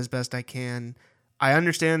with it as best I can. I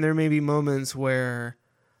understand there may be moments where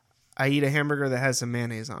I eat a hamburger that has some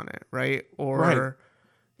mayonnaise on it, right? Or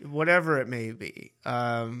whatever it may be.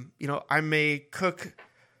 I may cook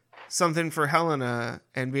something for Helena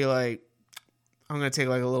and be like, I'm going to take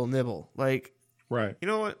like a little nibble. Like, right. You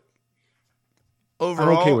know what? Overall,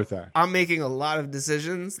 I'm okay with that. I'm making a lot of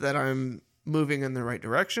decisions that I'm moving in the right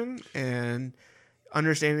direction and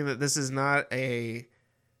understanding that this is not it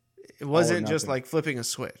wasn't just like flipping a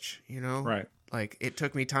switch, Right. Like it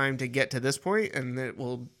took me time to get to this point, and it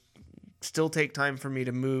will still take time for me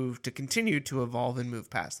to continue to evolve and move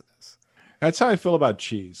past this. That's how I feel about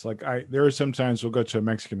cheese. Like there are sometimes we'll go to a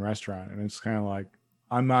Mexican restaurant and it's kind of like,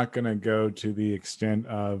 I'm not going to go to the extent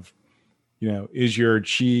of, is your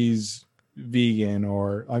cheese vegan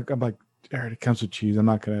or like, I'm like, it comes with cheese. I'm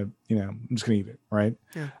not going to, I'm just going to eat it. Right.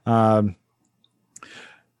 Yeah.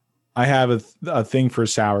 I have a thing for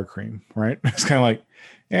sour cream, right? It's kind of like,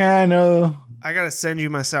 I know. I got to send you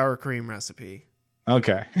my sour cream recipe.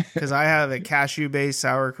 Okay. Because I have a cashew based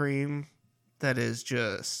sour cream that is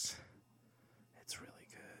just, it's really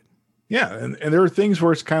good. Yeah. And there are things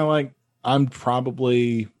where it's kind of like, I'm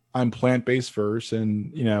plant-based first.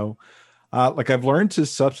 And, like I've learned to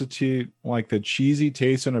substitute like the cheesy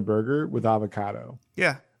taste on a burger with avocado.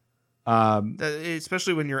 Yeah.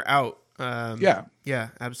 Especially when you're out. Yeah. Yeah,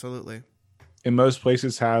 absolutely. And most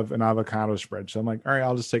places have an avocado spread. So I'm like, all right,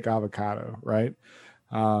 I'll just take avocado. Right.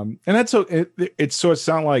 And that's so it's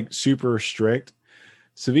not like super strict.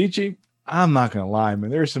 Ceviche, I'm not going to lie,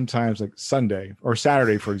 man. There are some times like Sunday or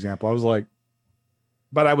Saturday, for example, I was like,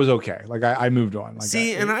 but I was okay. Like I moved on. Like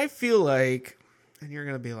I feel like, and you're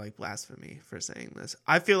going to be like blasphemy for saying this,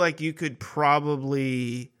 I feel like you could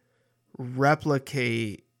probably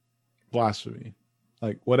replicate blasphemy.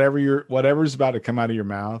 Like whatever's about to come out of your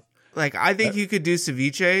mouth. Like I think you could do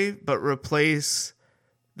ceviche, but replace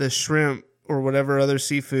the shrimp or whatever other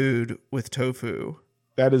seafood with tofu.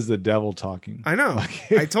 That is the devil talking. I know.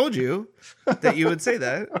 I told you that you would say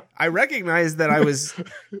that. I recognized that I was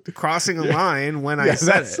crossing a line when I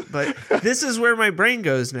said it. But this is where my brain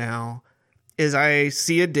goes now, is I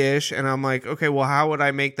see a dish and I'm like, okay, well, how would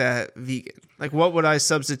I make that vegan? Like, what would I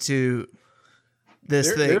substitute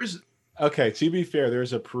this thing? Okay, to be fair,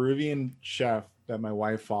 there's a Peruvian chef that my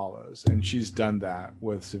wife follows, and she's done that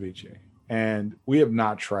with ceviche. And we have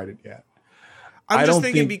not tried it yet. I'm just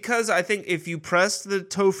thinking because I think if you pressed the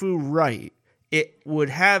tofu right, it would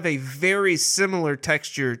have a very similar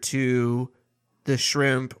texture to the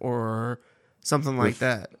shrimp or something like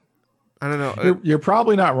that. I don't know. You're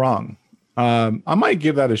probably not wrong. I might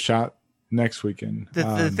give that a shot next weekend.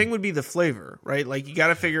 The thing would be the flavor, right? Like you got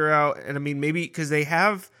to figure out, and I mean, maybe because they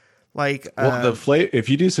have like the flavor. If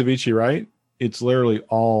you do ceviche right, it's literally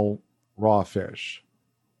all raw fish,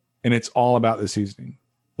 and it's all about the seasoning.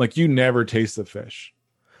 Like you never taste the fish.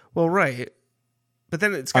 Well, right, but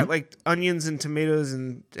then it's got like onions and tomatoes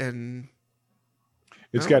and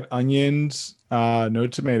it's got onions, no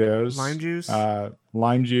tomatoes,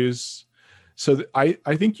 lime juice. So I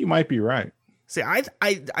think you might be right. See, I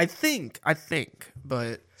think,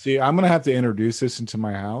 but see, I'm gonna have to introduce this into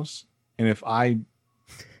my house, and if I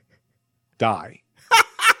die,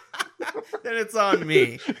 then it's on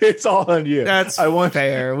me. It's all on you. That's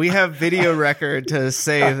fair. We have video record to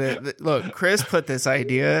say that. Look, Chris put this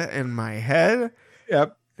idea in my head.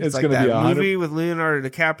 Yep, it's like gonna that be a movie with Leonardo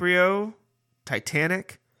DiCaprio,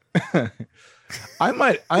 Titanic. I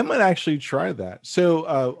might actually try that. So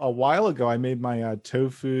a while ago, I made my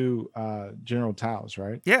tofu General Tao's,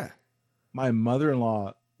 right? Yeah. My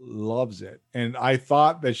mother-in-law loves it, and I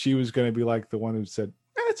thought that she was going to be like the one who said,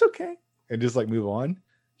 "It's okay," and just like move on.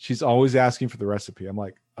 She's always asking for the recipe. I'm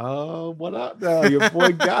like, "Oh, what up, now? Your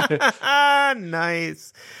boy got it."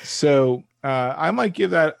 Nice. So I might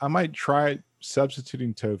give that. I might try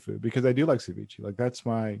substituting tofu because I do like ceviche. Like that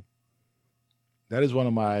is one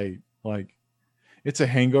of my like. It's a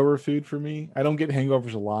hangover food for me. I don't get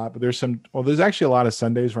hangovers a lot, but there's actually a lot of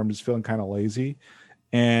Sundays where I'm just feeling kind of lazy.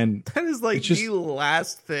 And that is like the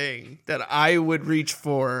last thing that I would reach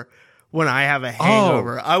for when I have a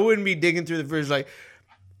hangover. I wouldn't be digging through the fridge like,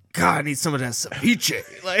 God, I need some of that ceviche.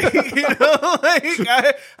 Like, you know,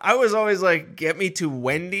 like I was always like, get me to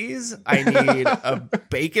Wendy's. I need a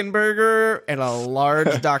bacon burger and a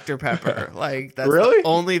large Dr. Pepper. Like, that's the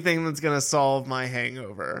only thing that's going to solve my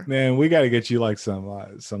hangover. Man, we got to get you like some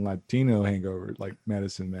Latino hangover, like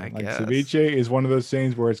medicine, man. Like ceviche is one of those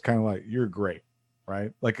things where it's kind of like, you're great,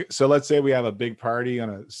 right? Like, so let's say we have a big party on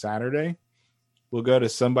a Saturday. We'll go to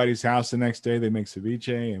somebody's house the next day. They make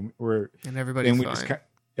ceviche and everybody's fine.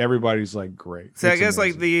 Everybody's like great. So I guess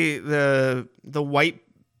amazing. Like the white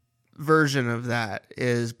version of that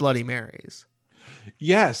is Bloody Marys.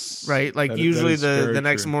 Yes. Right? Like usually the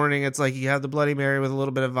next morning it's like you have the Bloody Mary with a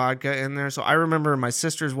little bit of vodka in there. So I remember my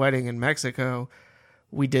sister's wedding in Mexico,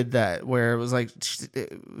 we did that where it was like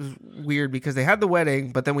it was weird because they had the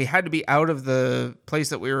wedding, but then we had to be out of the place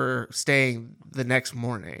that we were staying the next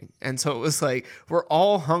morning. And so it was like we're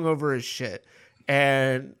all hungover as shit.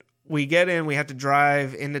 And we get in, we have to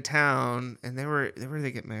drive into town, and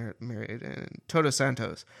they get married in Todos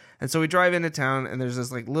Santos. And so we drive into town, and there's this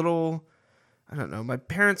like little, I don't know, my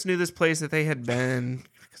parents knew this place that they had been,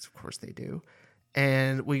 because of course they do.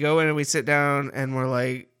 And we go in and we sit down, and we're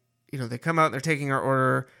like, you know, they come out and they're taking our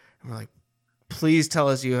order, and we're like, please tell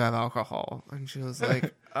us you have alcohol. And she was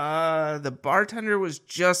like, the bartender was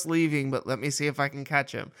just leaving, but let me see if I can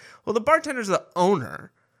catch him. Well, the bartender's the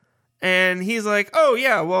owner. And he's like, oh,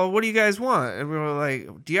 yeah, well, what do you guys want? And we were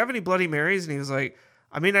like, do you have any Bloody Marys? And he was like,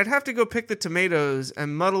 I mean, I'd have to go pick the tomatoes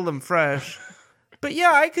and muddle them fresh. But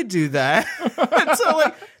yeah, I could do that. And so,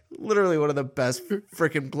 like, literally one of the best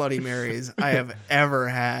freaking Bloody Marys I have ever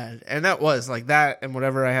had. And that was like that. And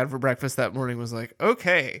whatever I had for breakfast that morning was like,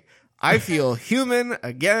 okay, I feel human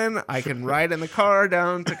again. I can ride in the car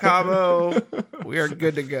down to Cabo. We are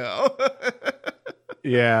good to go.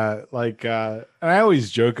 Yeah, like and I always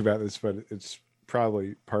joke about this, but it's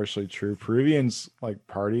probably partially true. Peruvians like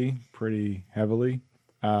party pretty heavily.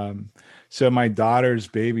 So my daughter's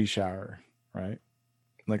baby shower, right?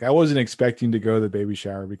 Like I wasn't expecting to go to the baby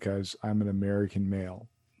shower because I'm an American male.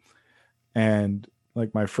 And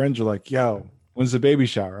like my friends are like, yo, when's the baby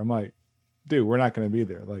shower? I'm like, dude, we're not going to be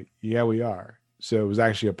there. Like, yeah, we are. So it was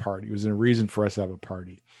actually a party. It was a reason for us to have a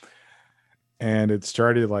party. And it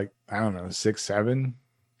started like, I don't know, 6, 7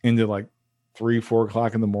 into like 3, 4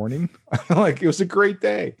 o'clock in the morning. Like it was a great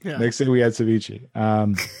day. Yeah. Next day we had ceviche.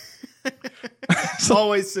 It's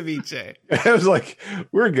always ceviche. I was like,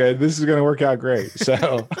 we're good. This is going to work out great.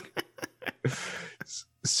 So,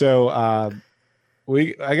 I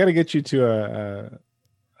got to get you to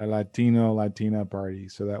a Latina party.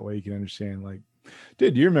 So that way you can understand like,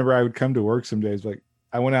 dude, you remember I would come to work some days. Like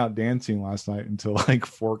I went out dancing last night until like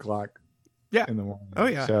 4 o'clock. Yeah. In the morning. Oh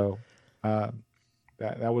yeah. So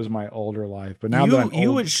that was my older life. But now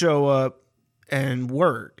you would show up and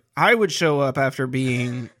work. I would show up after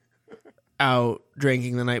being out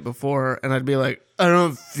drinking the night before, and I'd be like, I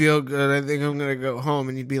don't feel good. I think I'm gonna go home.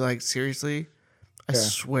 And you'd be like, seriously? I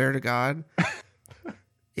swear to God,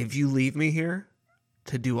 if you leave me here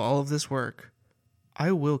to do all of this work,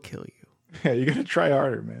 I will kill you. Yeah, you gotta try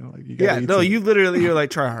harder, man. Like, you're like,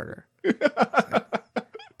 try harder.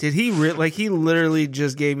 Did he he literally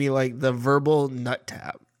just gave me like the verbal nut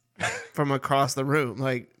tap from across the room.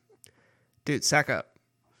 Like, dude, sack up.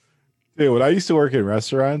 Dude, when I used to work in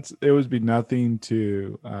restaurants, it would be nothing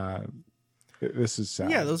to this is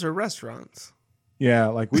sad. Yeah, those are restaurants. Yeah,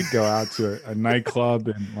 like we'd go out to a nightclub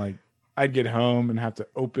and like I'd get home and have to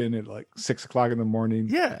open at like 6 o'clock in the morning.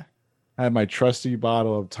 Yeah. I had my trusty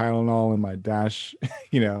bottle of Tylenol in my dash,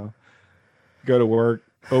 go to work,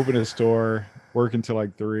 open a store, work until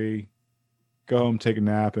like 3, go home, take a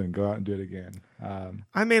nap, and go out and do it again.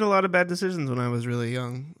 I made a lot of bad decisions when I was really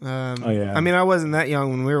young. Yeah. I mean, I wasn't that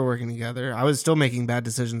young when we were working together. I was still making bad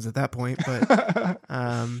decisions at that point, but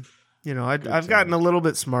I've gotten a little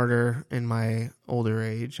bit smarter in my older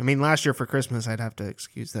age. I mean, last year for Christmas, I'd have to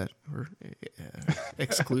excuse that or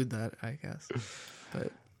exclude that, I guess.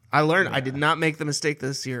 But I learned I did not make the mistake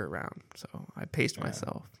this year around, so I paced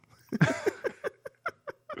myself.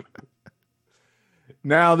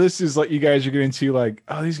 Now this is like you guys are getting to like,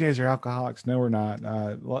 oh, these guys are alcoholics. No, we're not.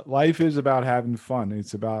 Life is about having fun.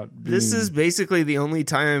 It's about This is basically the only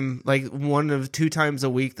time, like one of 2 times a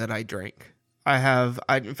week that I drink.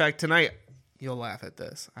 In fact, tonight, you'll laugh at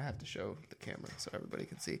this. I have to show the camera so everybody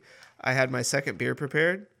can see. I had my second beer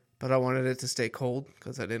prepared, but I wanted it to stay cold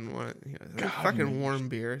because I didn't want it. Fucking warm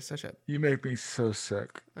beer. You make me so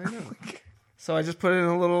sick. I know. So I just put it in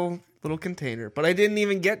a little container, but I didn't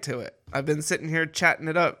even get to it. I've been sitting here chatting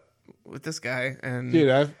it up with this guy, and dude,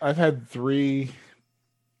 I've had 3.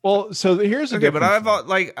 Well, so here's the difference.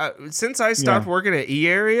 But I've since I stopped working at E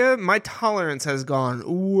Area, my tolerance has gone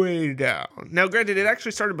way down. Now, granted, it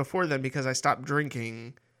actually started before then because I stopped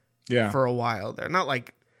drinking. For a while there, not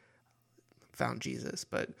like found Jesus,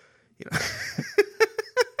 but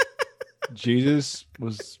Jesus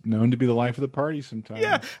was known to be the life of the party sometimes.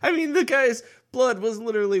 Yeah, I mean, the guy's blood was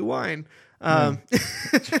literally wine.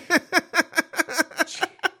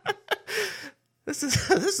 This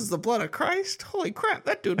is the blood of Christ. Holy crap,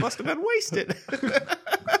 that dude must have been wasted.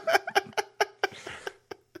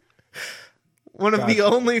 One of the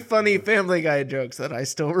only funny Family Guy jokes that I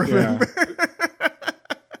still remember.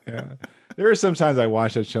 Yeah. There are some times I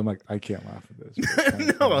watch that show, I'm like, I can't laugh at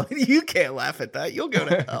this. No, you can't laugh at that. You'll go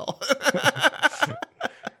to hell.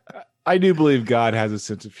 I do believe God has a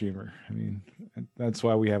sense of humor. I mean, that's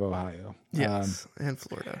why we have Ohio. Yes, and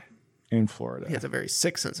Florida. In Florida. He has a very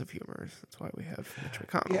sick sense of humor. That's why we have Mitch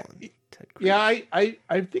McConnell and Ted Cruz. Yeah,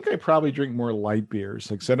 I think I probably drink more light beers.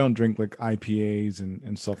 Like, so I don't drink like IPAs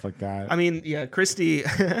and stuff like that. I mean, yeah, Christy,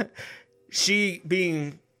 she's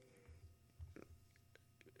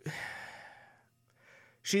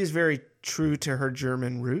very true to her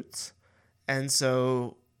German roots. And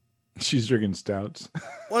so she's drinking stouts.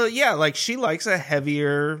 Well, yeah, like she likes a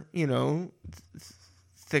heavier,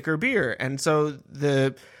 thicker beer. And so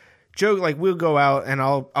the joke, like we'll go out and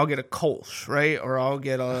I'll get a Kolsch, right? Or I'll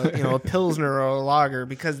get a Pilsner or a lager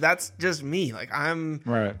because that's just me. Like I'm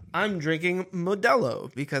drinking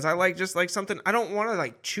Modelo because I like just like something. I don't want to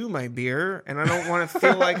like chew my beer and I don't want to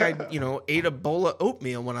feel like I, ate a bowl of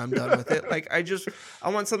oatmeal when I'm done with it. Like I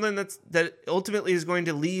want something that ultimately is going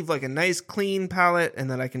to leave like a nice clean palate and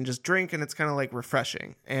that I can just drink and it's kind of like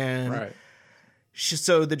refreshing. And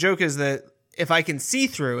so the joke is that if I can see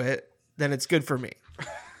through it, then it's good for me.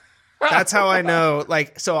 That's how I know.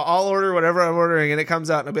 Like, so I'll order whatever I'm ordering, and it comes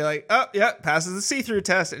out, and I'll be like, "Oh, yeah, passes the see-through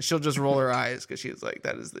test," and she'll just roll her eyes because she's like,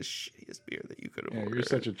 "That is the shittiest beer that you could have ordered." You're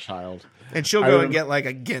such a child. And she'll go and get like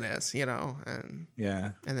a Guinness, and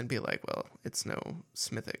and then be like, "Well, it's no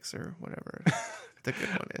Smithwick's or whatever the good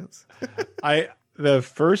one is." The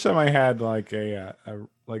first time I had like a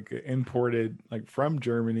imported like from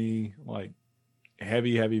Germany like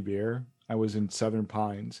heavy beer, I was in Southern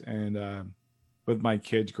Pines and. With my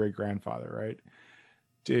kid's great grandfather, right?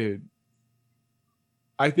 Dude,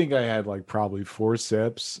 I think I had like probably 4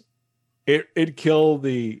 sips. It killed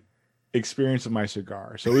the experience of my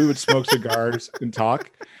cigar. So we would smoke cigars and talk.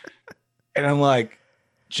 And I'm like,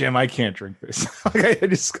 Jim, I can't drink this. Like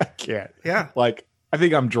I can't. Yeah. Like, I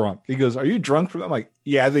think I'm drunk. He goes, are you drunk from that? I'm like,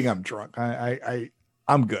 yeah, I think I'm drunk.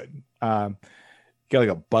 I'm good. Get like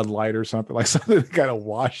a Bud Light or something, like something to kind of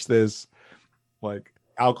wash this like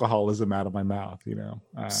alcoholism out of my mouth,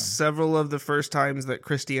 Several of the first times that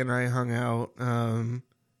Christy and I hung out,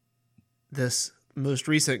 this most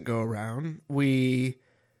recent go around, we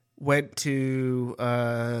went to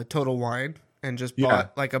Total Wine and just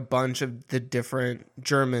bought like a bunch of the different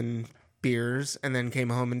German beers and then came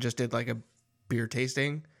home and just did like a beer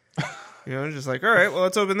tasting. You know, just like, all right, well,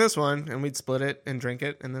 let's open this one, and we'd split it and drink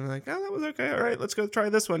it, and then like, oh, that was okay. All right, let's go try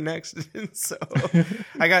this one next. And so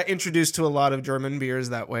I got introduced to a lot of German beers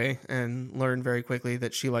that way, and learned very quickly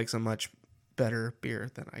that she likes a much better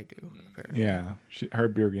beer than I do. Apparently. Yeah, her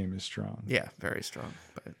beer game is strong. Yeah, very strong,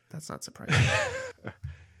 but that's not surprising.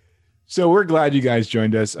 So we're glad you guys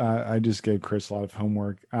joined us. I just gave Chris a lot of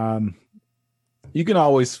homework. You can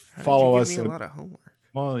always follow us. A lot of homework.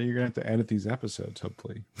 Well, you're gonna have to edit these episodes,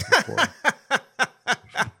 hopefully,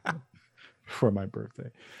 for my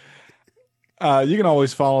birthday. You can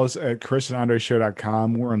always follow us at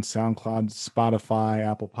chrisandandreshow.com. We're on SoundCloud, Spotify,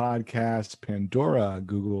 Apple Podcasts, Pandora,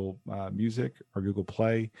 Google Music, or Google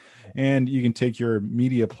Play. And you can take your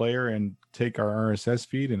media player and take our RSS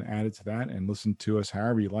feed and add it to that and listen to us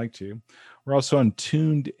however you like to. We're also on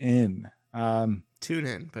Tuned In. Tune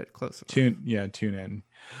in, but close Tune enough. In.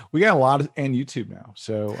 We got a lot and YouTube now.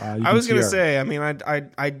 So I was going to say, I mean,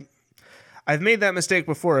 I've made that mistake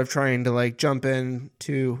before of trying to like jump in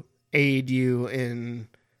to aid you in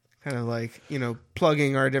kind of like, you know,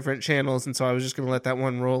 plugging our different channels. And so I was just going to let that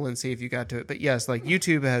one roll and see if you got to it. But yes, like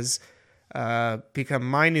YouTube has become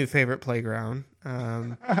my new favorite playground.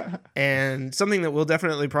 And something that we'll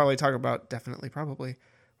definitely probably talk about, probably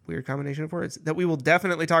weird combination of words, that we will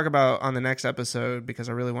definitely talk about on the next episode, because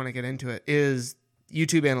I really want to get into it, is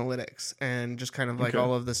YouTube analytics and just kind of like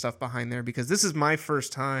all of the stuff behind there, because this is my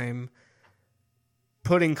first time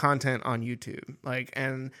putting content on YouTube. Like,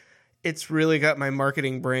 and it's really got my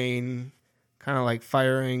marketing brain kind of like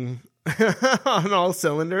firing on all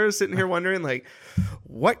cylinders, sitting here wondering like,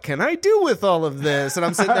 what can I do with all of this? And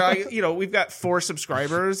I'm sitting there, we've got 4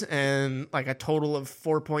 subscribers and like a total of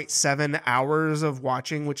 4.7 hours of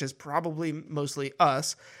watching, which is probably mostly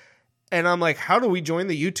us. And I'm like, how do we join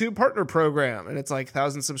the YouTube partner program? And it's like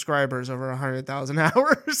 1,000 subscribers, over 100,000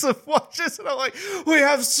 hours of watches. And I'm like, we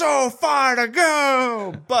have so far to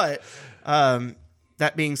go. But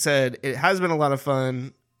that being said, it has been a lot of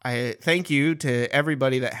fun. I thank you to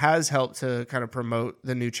everybody that has helped to kind of promote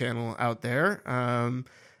the new channel out there.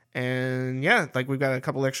 And yeah, like we've got a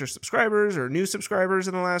couple extra subscribers or new subscribers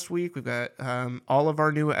in the last week. We've got all of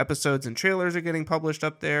our new episodes and trailers are getting published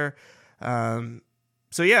up there.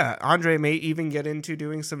 So yeah, Andre may even get into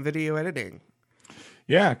doing some video editing.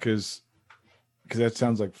 Yeah, because that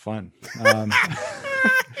sounds like fun. He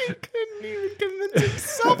couldn't even convince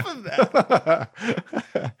himself of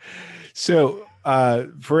that. So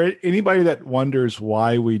for anybody that wonders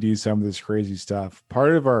why we do some of this crazy stuff,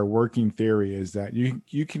 part of our working theory is that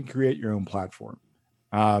you can create your own platform.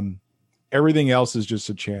 Everything else is just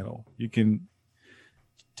a channel. You can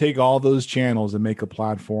take all those channels and make a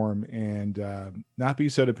platform and not be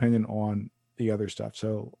so dependent on the other stuff.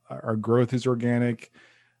 So our growth is organic.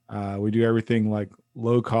 We do everything like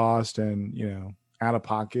low cost and, out of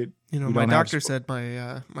pocket. My doctor said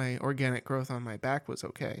my organic growth on my back was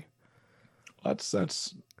okay.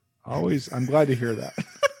 That's always, I'm glad to hear that.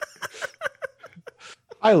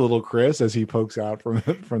 Hi, little Chris, as he pokes out from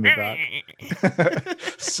the back.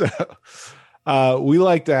 So we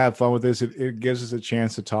like to have fun with this. It gives us a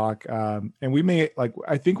chance to talk. And we may,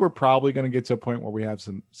 I think we're probably going to get to a point where we have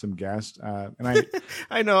some guests. And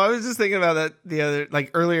I know, I was just thinking about that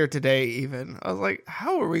earlier today, even. I was like,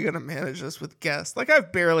 how are we going to manage this with guests? Like,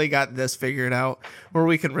 I've barely got this figured out where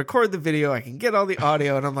we can record the video. I can get all the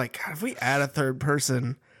audio. And I'm like, God, if we add a third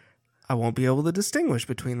person, I won't be able to distinguish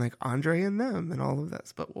between like Andre and them and all of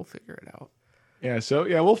this, but we'll figure it out. Yeah, so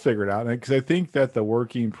we'll figure it out, because I think that the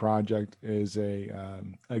working project is a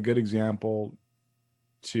good example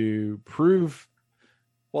to prove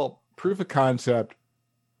a concept.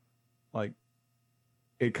 Like,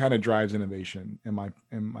 it kind of drives innovation in my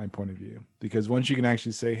point of view, because once you can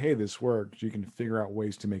actually say, "Hey, this works," you can figure out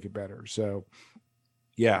ways to make it better. So,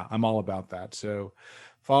 yeah, I'm all about that. So,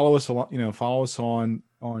 follow us on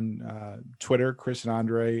Twitter, Chris and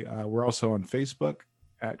Andre. We're also on Facebook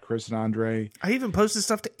at Chris and Andre. I even posted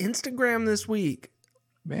stuff to Instagram this week.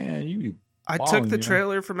 Man, I took the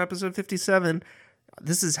trailer from episode 57.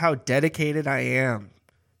 This is how dedicated I am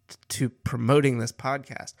to promoting this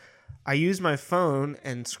podcast. I used my phone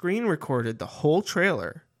and screen recorded the whole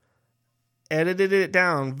trailer, edited it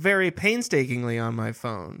down very painstakingly on my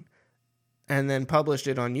phone, and then published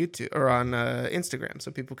it on YouTube or on Instagram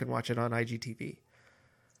so people can watch it on IGTV.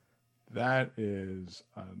 That is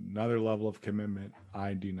another level of commitment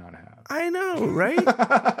I do not have. I know, right?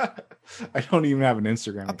 I don't even have an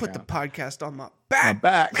Instagram account. Put the podcast on my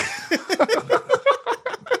back.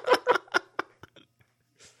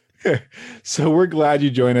 So we're glad you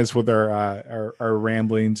joined us with our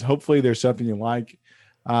ramblings. Hopefully there's something you like.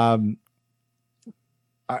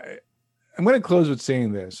 I'm going to close with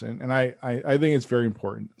saying this, and I think it's very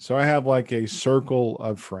important. So I have like a circle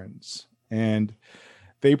of friends, and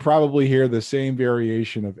they probably hear the same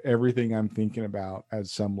variation of everything I'm thinking about at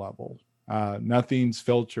some level. Nothing's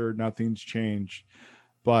filtered, nothing's changed,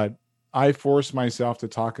 but I force myself to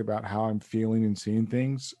talk about how I'm feeling and seeing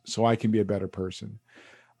things so I can be a better person.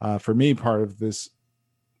 For me, part of this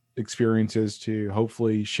experience is to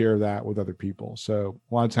hopefully share that with other people. So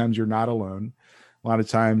a lot of times you're not alone. A lot of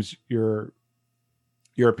times your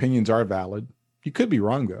opinions are valid. You could be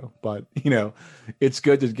wrong though, but it's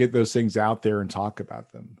good to get those things out there and talk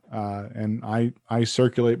about them. And I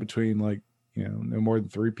circulate between no more than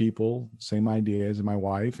 3 people, same ideas, and my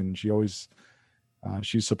wife, and she's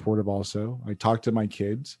supportive also. I talk to my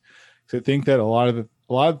kids. So I think that a lot of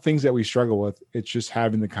things that we struggle with, it's just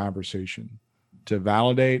having the conversation to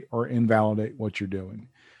validate or invalidate what you're doing.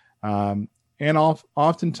 And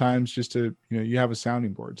oftentimes just to, you have a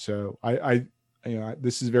sounding board. So I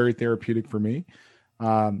this is very therapeutic for me.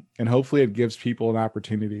 And hopefully it gives people an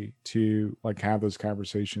opportunity to have those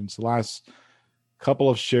conversations. The last couple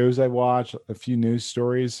of shows I watched, a few news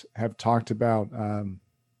stories have talked about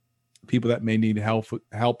people that may need help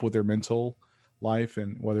with their mental life,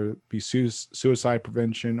 and whether it be suicide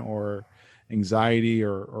prevention or anxiety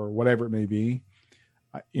or whatever it may be.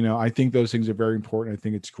 I think those things are very important. I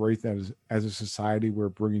think it's great that as a society, we're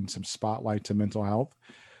bringing some spotlight to mental health,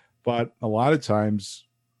 but a lot of times,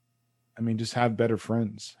 just have better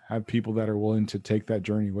friends, have people that are willing to take that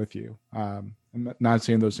journey with you. I'm not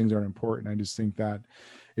saying those things aren't important. I just think that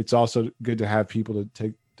it's also good to have people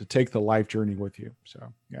to take the life journey with you.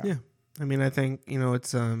 So, yeah. I think,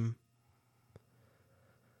 it's,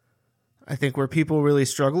 I think where people really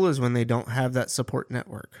struggle is when they don't have that support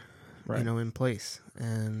network, right, in place.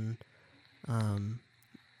 And,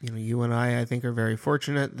 you and I think are very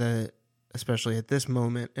fortunate that, especially at this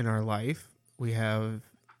moment in our life, we have,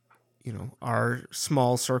 our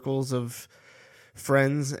small circles of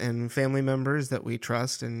friends and family members that we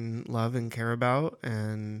trust and love and care about,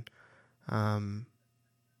 and,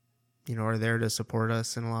 are there to support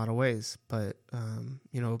us in a lot of ways. But,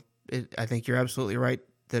 I think you're absolutely right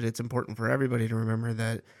that it's important for everybody to remember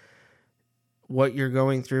that what you're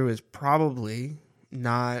going through is probably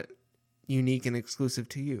not unique and exclusive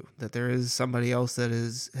to you, that there is somebody else that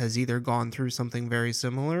has either gone through something very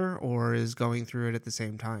similar or is going through it at the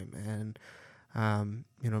same time. And,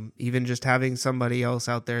 even just having somebody else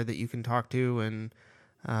out there that you can talk to and,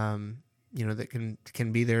 that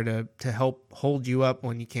can be there to help hold you up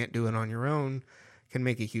when you can't do it on your own can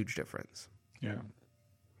make a huge difference. Yeah.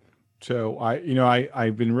 So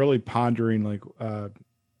I've been really pondering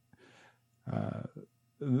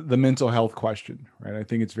the mental health question, right? I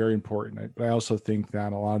think it's very important, but I also think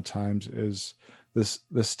that a lot of times is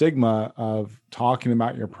the stigma of talking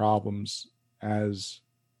about your problems, as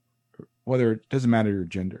whether it doesn't matter your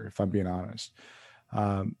gender, if I'm being honest.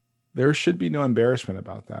 There should be no embarrassment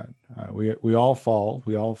about that. We all fall,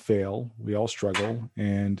 we all fail, we all struggle,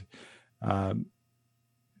 and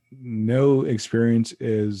no experience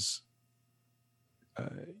is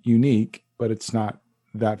unique, but it's not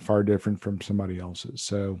that far different from somebody else's.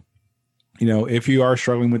 So, if you are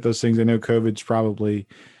struggling with those things, I know COVID's probably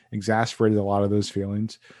exacerbated a lot of those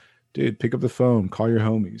feelings. Dude, pick up the phone, call your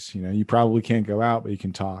homies. You probably can't go out, but you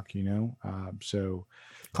can talk, so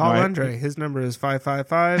call Andre. His number is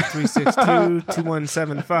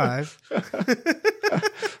 555-362-2175.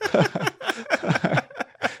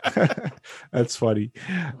 That's funny.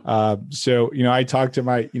 So, I talk to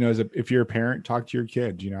my, if you're a parent, talk to your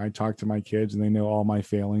kids. I talk to my kids and they know all my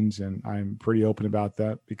failings, and I'm pretty open about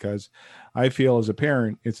that because I feel as a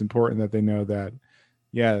parent, it's important that they know that,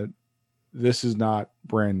 this is not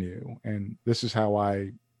brand new and this is how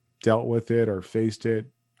I dealt with it or faced it.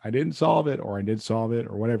 I didn't solve it, or I did solve it,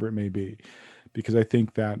 or whatever it may be, because I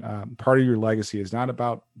think that part of your legacy is not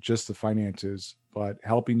about just the finances, but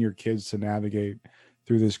helping your kids to navigate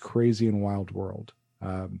through this crazy and wild world.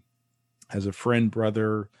 As a friend,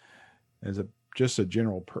 brother, as just a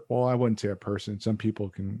general, I wouldn't say a person. Some people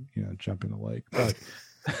can, jump in the lake, but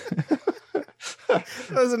that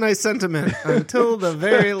was a nice sentiment until the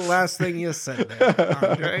very last thing you said there,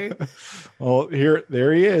 Andre. Well,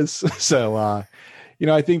 there he is. So, I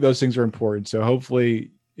think those things are important. So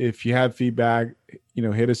hopefully if you have feedback,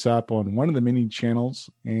 hit us up on one of the many channels.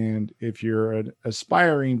 And if you're an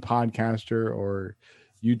aspiring podcaster or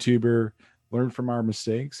YouTuber, learn from our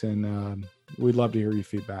mistakes, and we'd love to hear your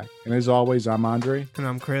feedback. And as always, I'm Andre. And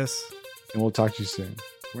I'm Chris. And we'll talk to you soon.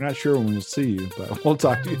 We're not sure when we'll see you, but we'll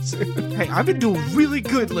talk to you soon. Hey, I've been doing really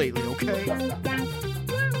good lately, okay?